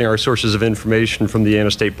 and we're getting our sources of information from the Indiana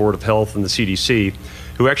State Board of Health and the CDC,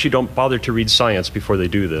 who actually don't bother to read science before they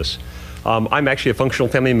do this. I'm actually a functional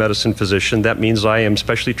family medicine physician. That means I am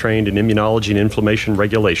specially trained in immunology and inflammation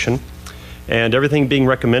regulation. And everything being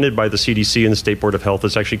recommended by the CDC and the State Board of Health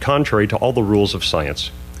is actually contrary to all the rules of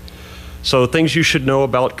science. So things you should know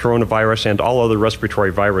about coronavirus and all other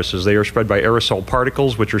respiratory viruses, they are spread by aerosol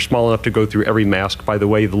particles, which are small enough to go through every mask. By the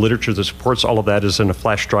way, the literature that supports all of that is in a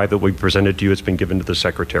flash drive that we presented to you. It's been given to the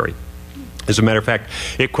secretary. As a matter of fact,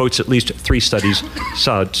 it quotes at least 3 studies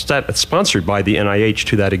sponsored by the NIH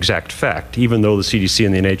to that exact fact, even though the CDC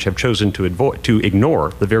and the NIH have chosen to ignore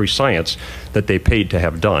the very science that they paid to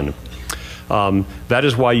have done. That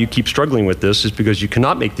is why you keep struggling with this, is because you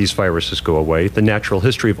cannot make these viruses go away. The natural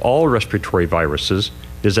history of all respiratory viruses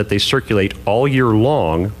is that they circulate all year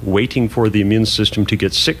long, waiting for the immune system to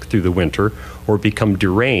get sick through the winter or become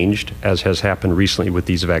deranged, as has happened recently with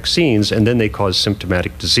these vaccines, and then they cause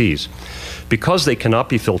symptomatic disease. Because they cannot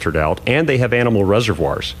be filtered out and they have animal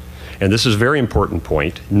reservoirs, and this is a very important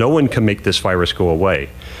point, no one can make this virus go away.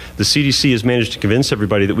 The CDC has managed to convince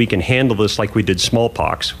everybody that we can handle this like we did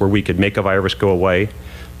smallpox, where we could make a virus go away.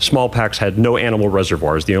 Smallpox had no animal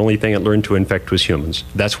reservoirs. The only thing it learned to infect was humans.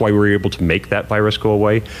 That's why we were able to make that virus go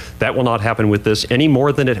away. That will not happen with this any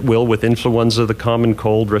more than it will with influenza, the common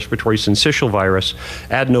cold, respiratory syncytial virus,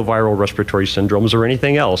 adenoviral respiratory syndromes, or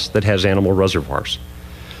anything else that has animal reservoirs.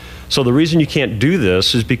 So the reason you can't do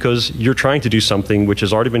this is because you're trying to do something which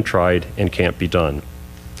has already been tried and can't be done.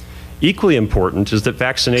 Equally important is that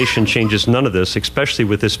vaccination changes none of this, especially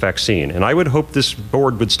with this vaccine. And I would hope this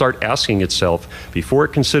board would start asking itself, before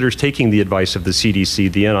it considers taking the advice of the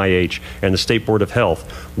CDC, the NIH, and the State Board of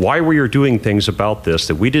Health, why we are doing things about this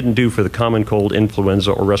that we didn't do for the common cold,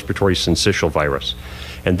 influenza, or respiratory syncytial virus.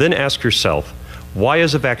 And then ask yourself, why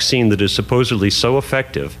is a vaccine that is supposedly so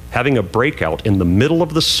effective having a breakout in the middle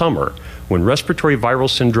of the summer when respiratory viral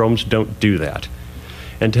syndromes don't do that?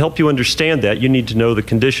 And to help you understand that, you need to know the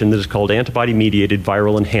condition that is called antibody-mediated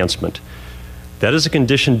viral enhancement. That is a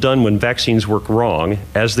condition done when vaccines work wrong,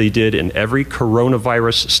 as they did in every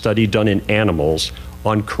coronavirus study done in animals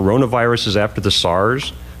on coronaviruses after the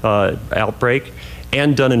SARS outbreak,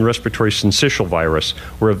 and done in respiratory syncytial virus,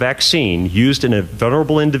 where a vaccine used in a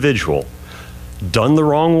vulnerable individual done the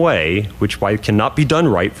wrong way, which cannot be done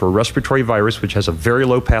right for a respiratory virus which has a very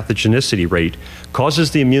low pathogenicity rate, causes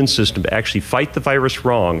the immune system to actually fight the virus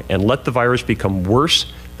wrong and let the virus become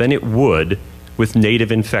worse than it would with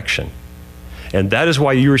native infection. And that is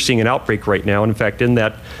why you are seeing an outbreak right now. And in fact, in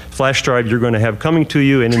that flash drive you're going to have coming to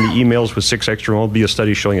you and in the emails with 6 Extra will be a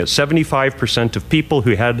study showing that 75% of people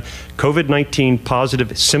who had COVID-19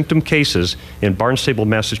 positive symptom cases in Barnstable,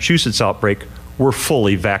 Massachusetts outbreak were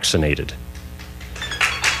fully vaccinated.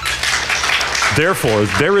 Therefore,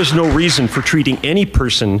 there is no reason for treating any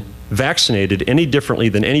person vaccinated any differently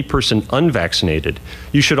than any person unvaccinated.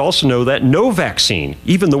 You should also know that no vaccine,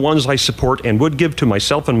 even the ones I support and would give to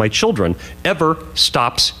myself and my children, ever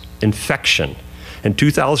stops infection. In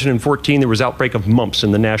 2014, there was outbreak of mumps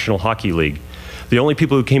in the National Hockey League. The only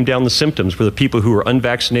people who came down the symptoms were the people who were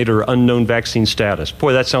unvaccinated or unknown vaccine status.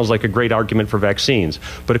 Boy, that sounds like a great argument for vaccines.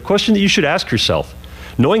 But a question that you should ask yourself,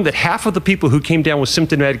 knowing that half of the people who came down with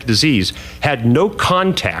symptomatic disease had no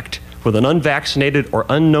contact with an unvaccinated or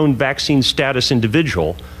unknown vaccine status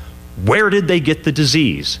individual, where did they get the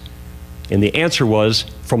disease? And the answer was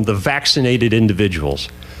from the vaccinated individuals.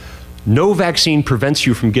 No vaccine prevents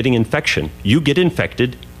you from getting infection. You get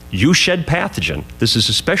infected, you shed pathogen. This is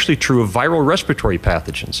especially true of viral respiratory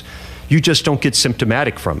pathogens. You just don't get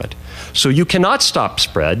symptomatic from it. So you cannot stop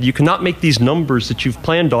spread. You cannot make these numbers that you've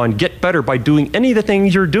planned on get better by doing any of the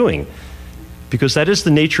things you're doing, because that is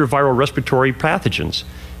the nature of viral respiratory pathogens.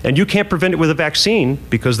 And you can't prevent it with a vaccine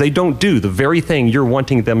because they don't do the very thing you're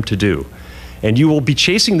wanting them to do. And you will be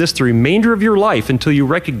chasing this the remainder of your life until you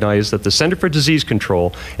recognize that the Center for Disease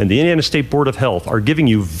Control and the Indiana State Board of Health are giving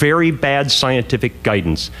you very bad scientific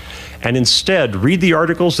guidance. And instead, read the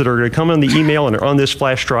articles that are going to come on the email and are on this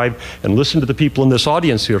flash drive, and listen to the people in this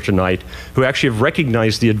audience here tonight who actually have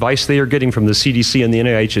recognized the advice they are getting from the CDC and the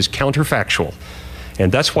NIH is counterfactual.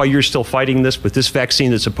 And that's why you're still fighting this with this vaccine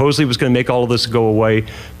that supposedly was going to make all of this go away,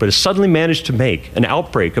 but has suddenly managed to make an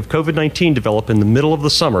outbreak of COVID-19 develop in the middle of the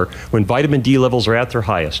summer when vitamin D levels are at their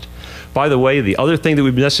highest. By the way, the other thing that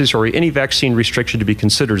would be necessary, any vaccine restriction to be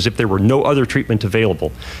considered, is if there were no other treatment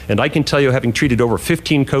available. And I can tell you, having treated over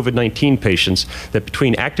 15 COVID-19 patients, that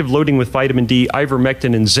between active loading with vitamin D,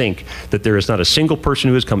 ivermectin, and zinc, that there is not a single person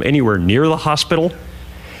who has come anywhere near the hospital.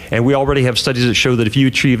 And we already have studies that show that if you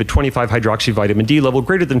achieve a 25 hydroxyvitamin D level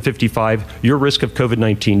greater than 55, your risk of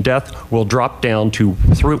COVID-19 death will drop down to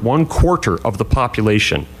 1/4 of the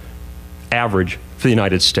population average for the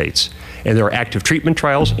United States. And there are active treatment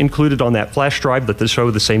trials included on that flash drive that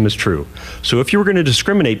show the same is true. So if you were going to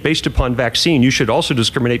discriminate based upon vaccine, you should also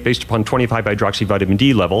discriminate based upon 25 hydroxyvitamin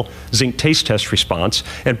D level, zinc taste test response,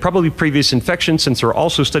 and probably previous infection, since there are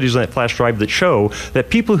also studies on that flash drive that show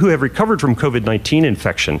that people who have recovered from COVID-19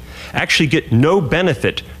 infection actually get no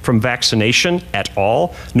benefit from vaccination at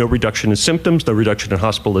all, no reduction in symptoms, no reduction in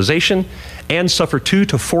hospitalization, and suffer 2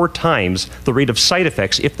 to 4 times the rate of side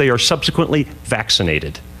effects if they are subsequently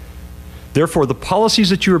vaccinated. Therefore, the policies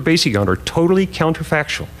that you are basing on are totally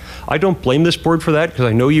counterfactual. I don't blame this board for that, because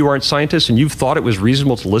I know you aren't scientists and you've thought it was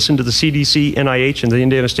reasonable to listen to the CDC, NIH, and the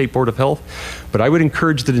Indiana State Board of Health. But I would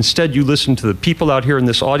encourage that instead you listen to the people out here in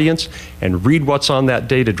this audience and read what's on that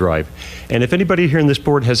data drive. And if anybody here in this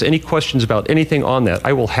board has any questions about anything on that,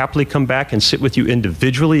 I will happily come back and sit with you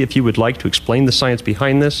individually if you would like to explain the science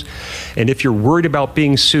behind this. And if you're worried about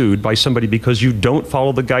being sued by somebody because you don't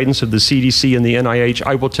follow the guidance of the CDC and the NIH,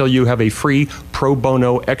 I will tell you have a free pro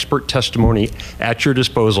bono expert testimony at your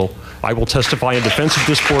disposal. I will testify in defense of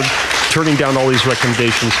this board, turning down all these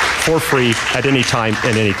recommendations for free at any time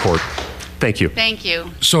in any court. Thank you. Thank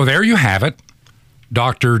you. So there you have it.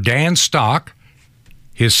 Dr. Dan Stock,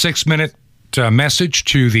 his 6-minute message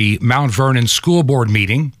to the Mount Vernon School Board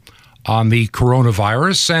meeting on the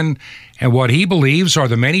coronavirus and what he believes are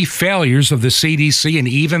the many failures of the CDC and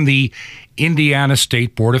even the Indiana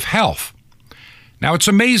State Board of Health. Now, it's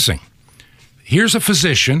amazing. Here's a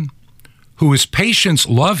physician who his patients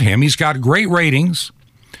love him. He's got great ratings.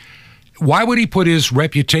 Why would he put his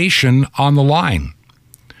reputation on the line?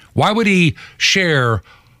 Why would he share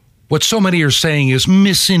what so many are saying is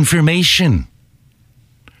misinformation?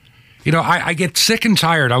 You know, I get sick and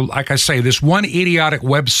tired. Like I say, this one idiotic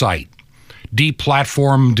website,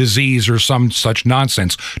 Deplatform Disease or some such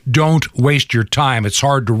nonsense. Don't waste your time. It's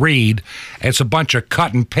hard to read. It's a bunch of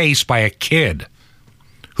cut and paste by a kid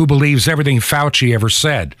who believes everything Fauci ever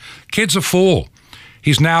said. Kid's a fool.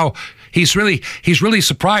 He's really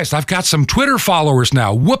surprised. I've got some Twitter followers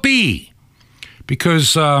now. Whoopee!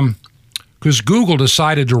 Because Google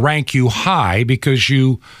decided to rank you high because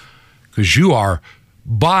you are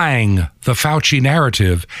buying the Fauci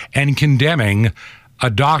narrative and condemning a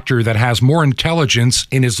doctor that has more intelligence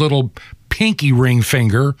in his little pinky ring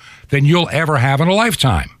finger than you'll ever have in a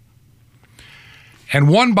lifetime. And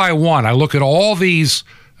one by one, I look at all these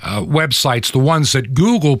websites, the ones that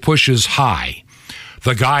Google pushes high.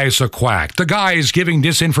 The guy is a quack. The guy is giving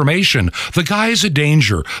disinformation. The guy is a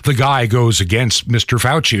danger. The guy goes against Mr.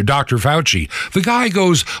 Fauci or Dr. Fauci. The guy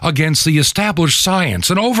goes against the established science.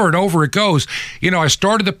 And over it goes. You know, I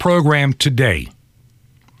started the program today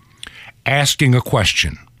asking a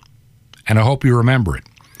question, and I hope you remember it.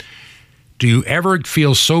 Do you ever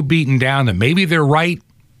feel so beaten down that maybe they're right?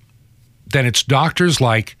 Then it's doctors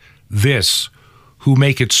like this who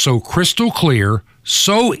make it so crystal clear,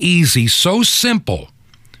 so easy, so simple,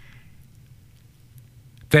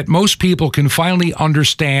 that most people can finally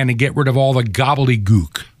understand and get rid of all the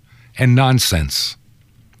gobbledygook and nonsense.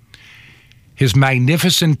 His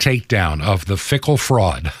magnificent takedown of the fickle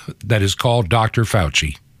fraud that is called Dr.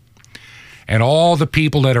 Fauci and all the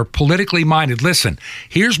people that are politically minded. Listen,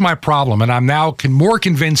 here's my problem, and I'm now more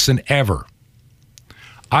convinced than ever.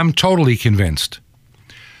 I'm totally convinced.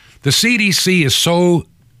 The CDC is so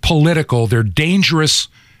political, they're dangerous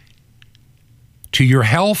to your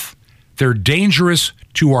health, they're dangerous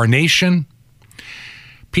to our nation.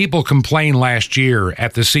 People complained last year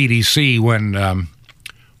at the CDC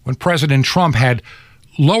when President Trump had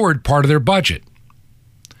lowered part of their budget.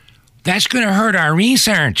 That's going to hurt our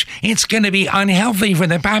research. It's going to be unhealthy for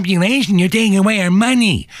the population. You're taking away our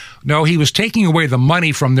money. No, he was taking away the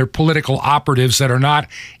money from their political operatives that are not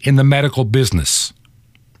in the medical business.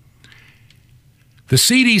 The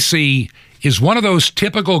CDC is one of those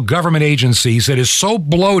typical government agencies that is so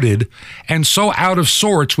bloated and so out of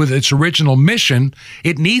sorts with its original mission,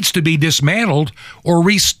 it needs to be dismantled or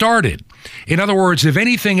restarted. In other words, if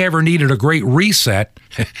anything ever needed a great reset,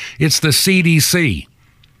 it's the CDC.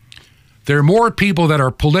 There are more people that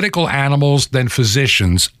are political animals than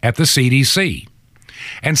physicians at the CDC.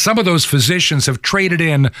 And some of those physicians have traded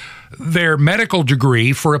in their medical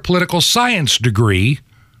degree for a political science degree,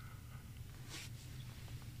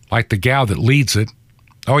 like the gal that leads it.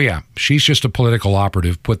 Oh, yeah, she's just a political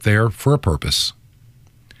operative put there for a purpose.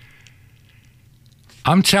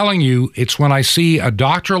 I'm telling you, it's when I see a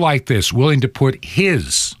doctor like this willing to put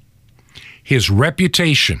his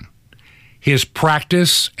reputation, his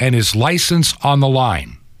practice, and his license on the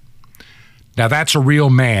line. Now, that's a real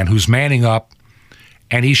man who's manning up,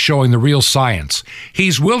 and he's showing the real science.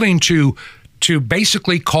 He's willing to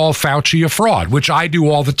basically call Fauci a fraud, which I do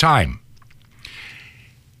all the time.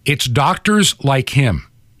 It's doctors like him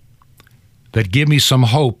that give me some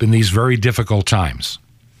hope in these very difficult times.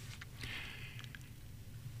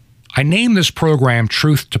 I named this program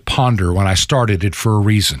Truth to Ponder when I started it for a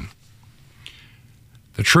reason.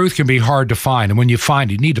 The truth can be hard to find, and when you find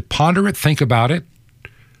it, you need to ponder it, think about it,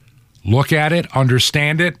 look at it,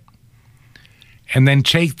 understand it, and then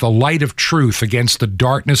take the light of truth against the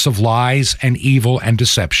darkness of lies and evil and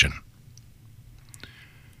deception.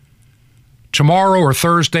 Tomorrow or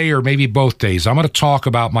Thursday or maybe both days, I'm going to talk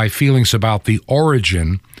about my feelings about the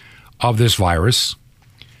origin of this virus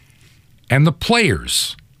and the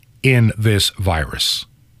players in this virus.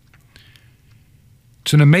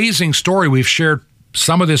 It's an amazing story. We've shared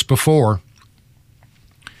some of this before.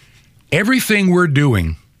 Everything we're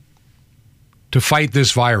doing to fight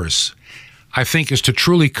this virus, I think, is to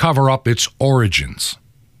truly cover up its origins.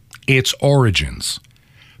 Its origins.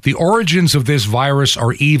 The origins of this virus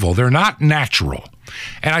are evil. They're not natural.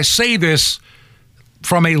 And I say this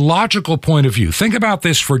from a logical point of view. Think about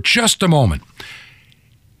this for just a moment.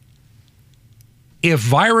 If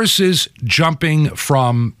viruses jumping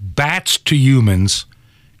from bats to humans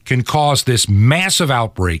can cause this massive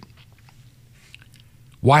outbreak,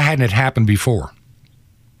 why hadn't it happened before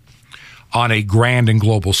on a grand and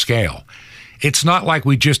global scale? It's not like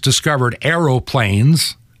we just discovered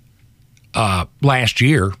aeroplanes last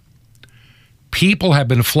year. People have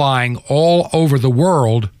been flying all over the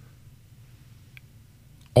world,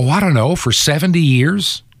 for 70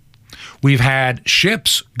 years. We've had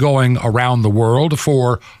ships going around the world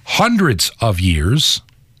for hundreds of years.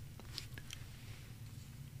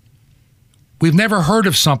 We've never heard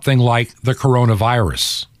of something like the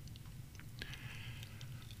coronavirus.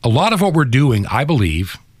 A lot of what we're doing, I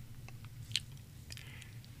believe,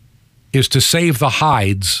 is to save the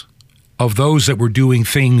hides of those that were doing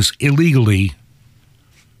things illegally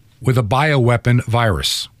with a bioweapon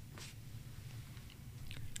virus.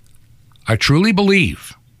 I truly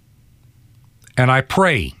believe, and I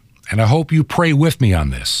pray, and I hope you pray with me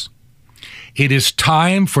on this, it is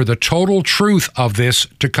time for the total truth of this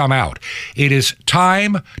to come out. It is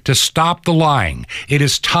time to stop the lying. It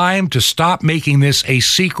is time to stop making this a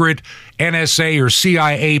secret NSA or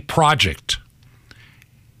CIA project.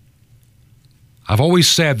 I've always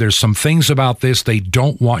said there's some things about this they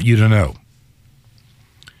don't want you to know.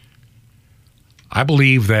 I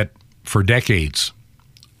believe that for decades,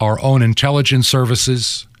 our own intelligence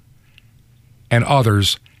services and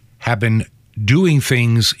others have been doing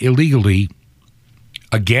things illegally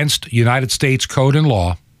against United States code and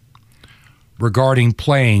law regarding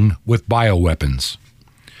playing with bioweapons.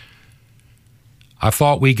 I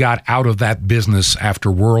thought we got out of that business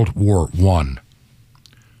after World War I.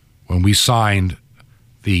 When we signed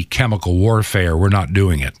the chemical warfare, we're not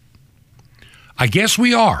doing it. I guess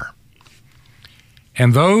we are.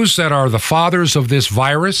 And those that are the fathers of this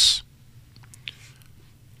virus,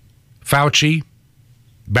 Fauci,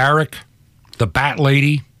 Barrick, the Bat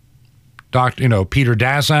Lady, Peter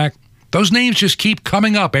Daszak, those names just keep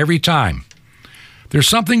coming up every time. There's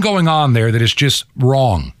something going on there that is just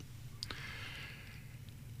wrong.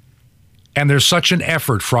 And there's such an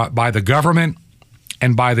effort by the government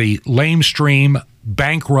and by the lamestream,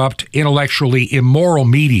 bankrupt, intellectually immoral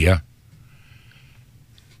media.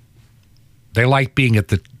 They like being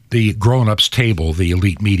at the grown-ups table, the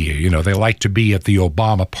elite media. They like to be at the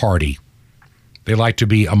Obama party. They like to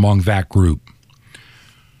be among that group.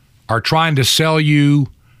 Are trying to sell you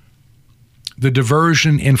the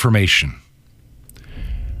diversion information.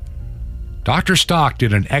 Dr. Stock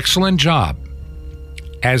did an excellent job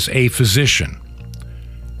as a physician.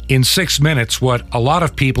 In 6 minutes, what a lot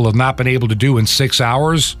of people have not been able to do in 6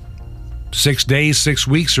 hours, 6 days, 6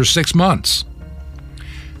 weeks, or 6 months.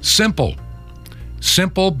 Simple,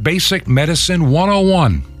 basic medicine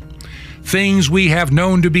 101. Things we have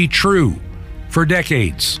known to be true for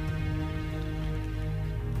decades.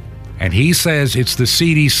 And he says it's the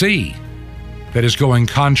CDC that is going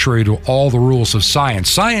contrary to all the rules of science.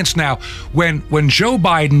 Science now, when Joe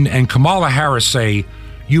Biden and Kamala Harris say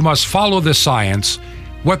you must follow the science,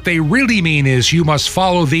 what they really mean is you must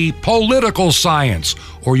follow the political science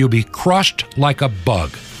or you'll be crushed like a bug.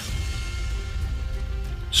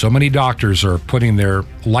 So many doctors are putting their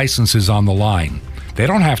licenses on the line. They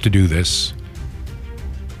don't have to do this,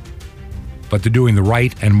 but they're doing the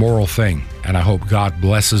right and moral thing, and I hope God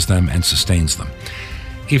blesses them and sustains them.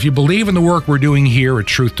 If you believe in the work we're doing here at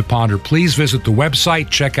Truth to Ponder, please visit the website,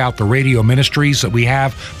 check out the radio ministries that we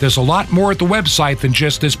have. There's a lot more at the website than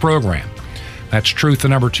just this program. That's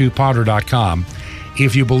truth2ponder.com.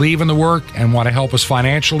 If you believe in the work and want to help us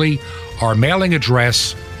financially, our mailing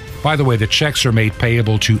address, by the way, the checks are made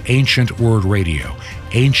payable to Ancient Word Radio.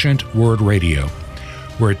 Ancient Word Radio.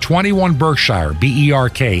 We're at 21 Berkshire, Berkshire,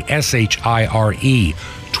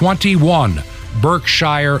 21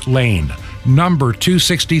 Berkshire Lane, number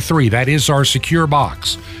 263. That is our secure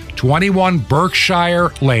box. 21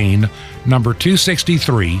 Berkshire Lane, number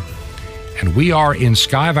 263. And we are in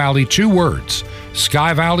Sky Valley, 2 words,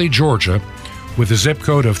 Sky Valley, Georgia, with a zip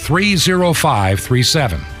code of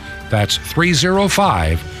 30537. That's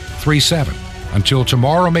 30537. Until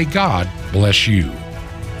tomorrow, may God bless you.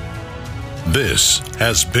 This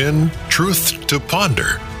has been Truth to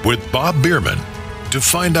Ponder with Bob Bierman. To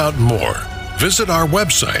find out more, visit our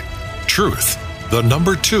website,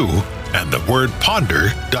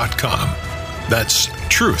 truth2ponder.com. That's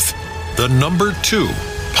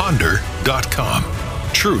truth2ponder.com.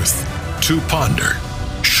 Truth to Ponder,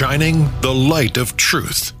 shining the light of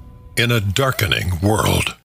truth in a darkening world.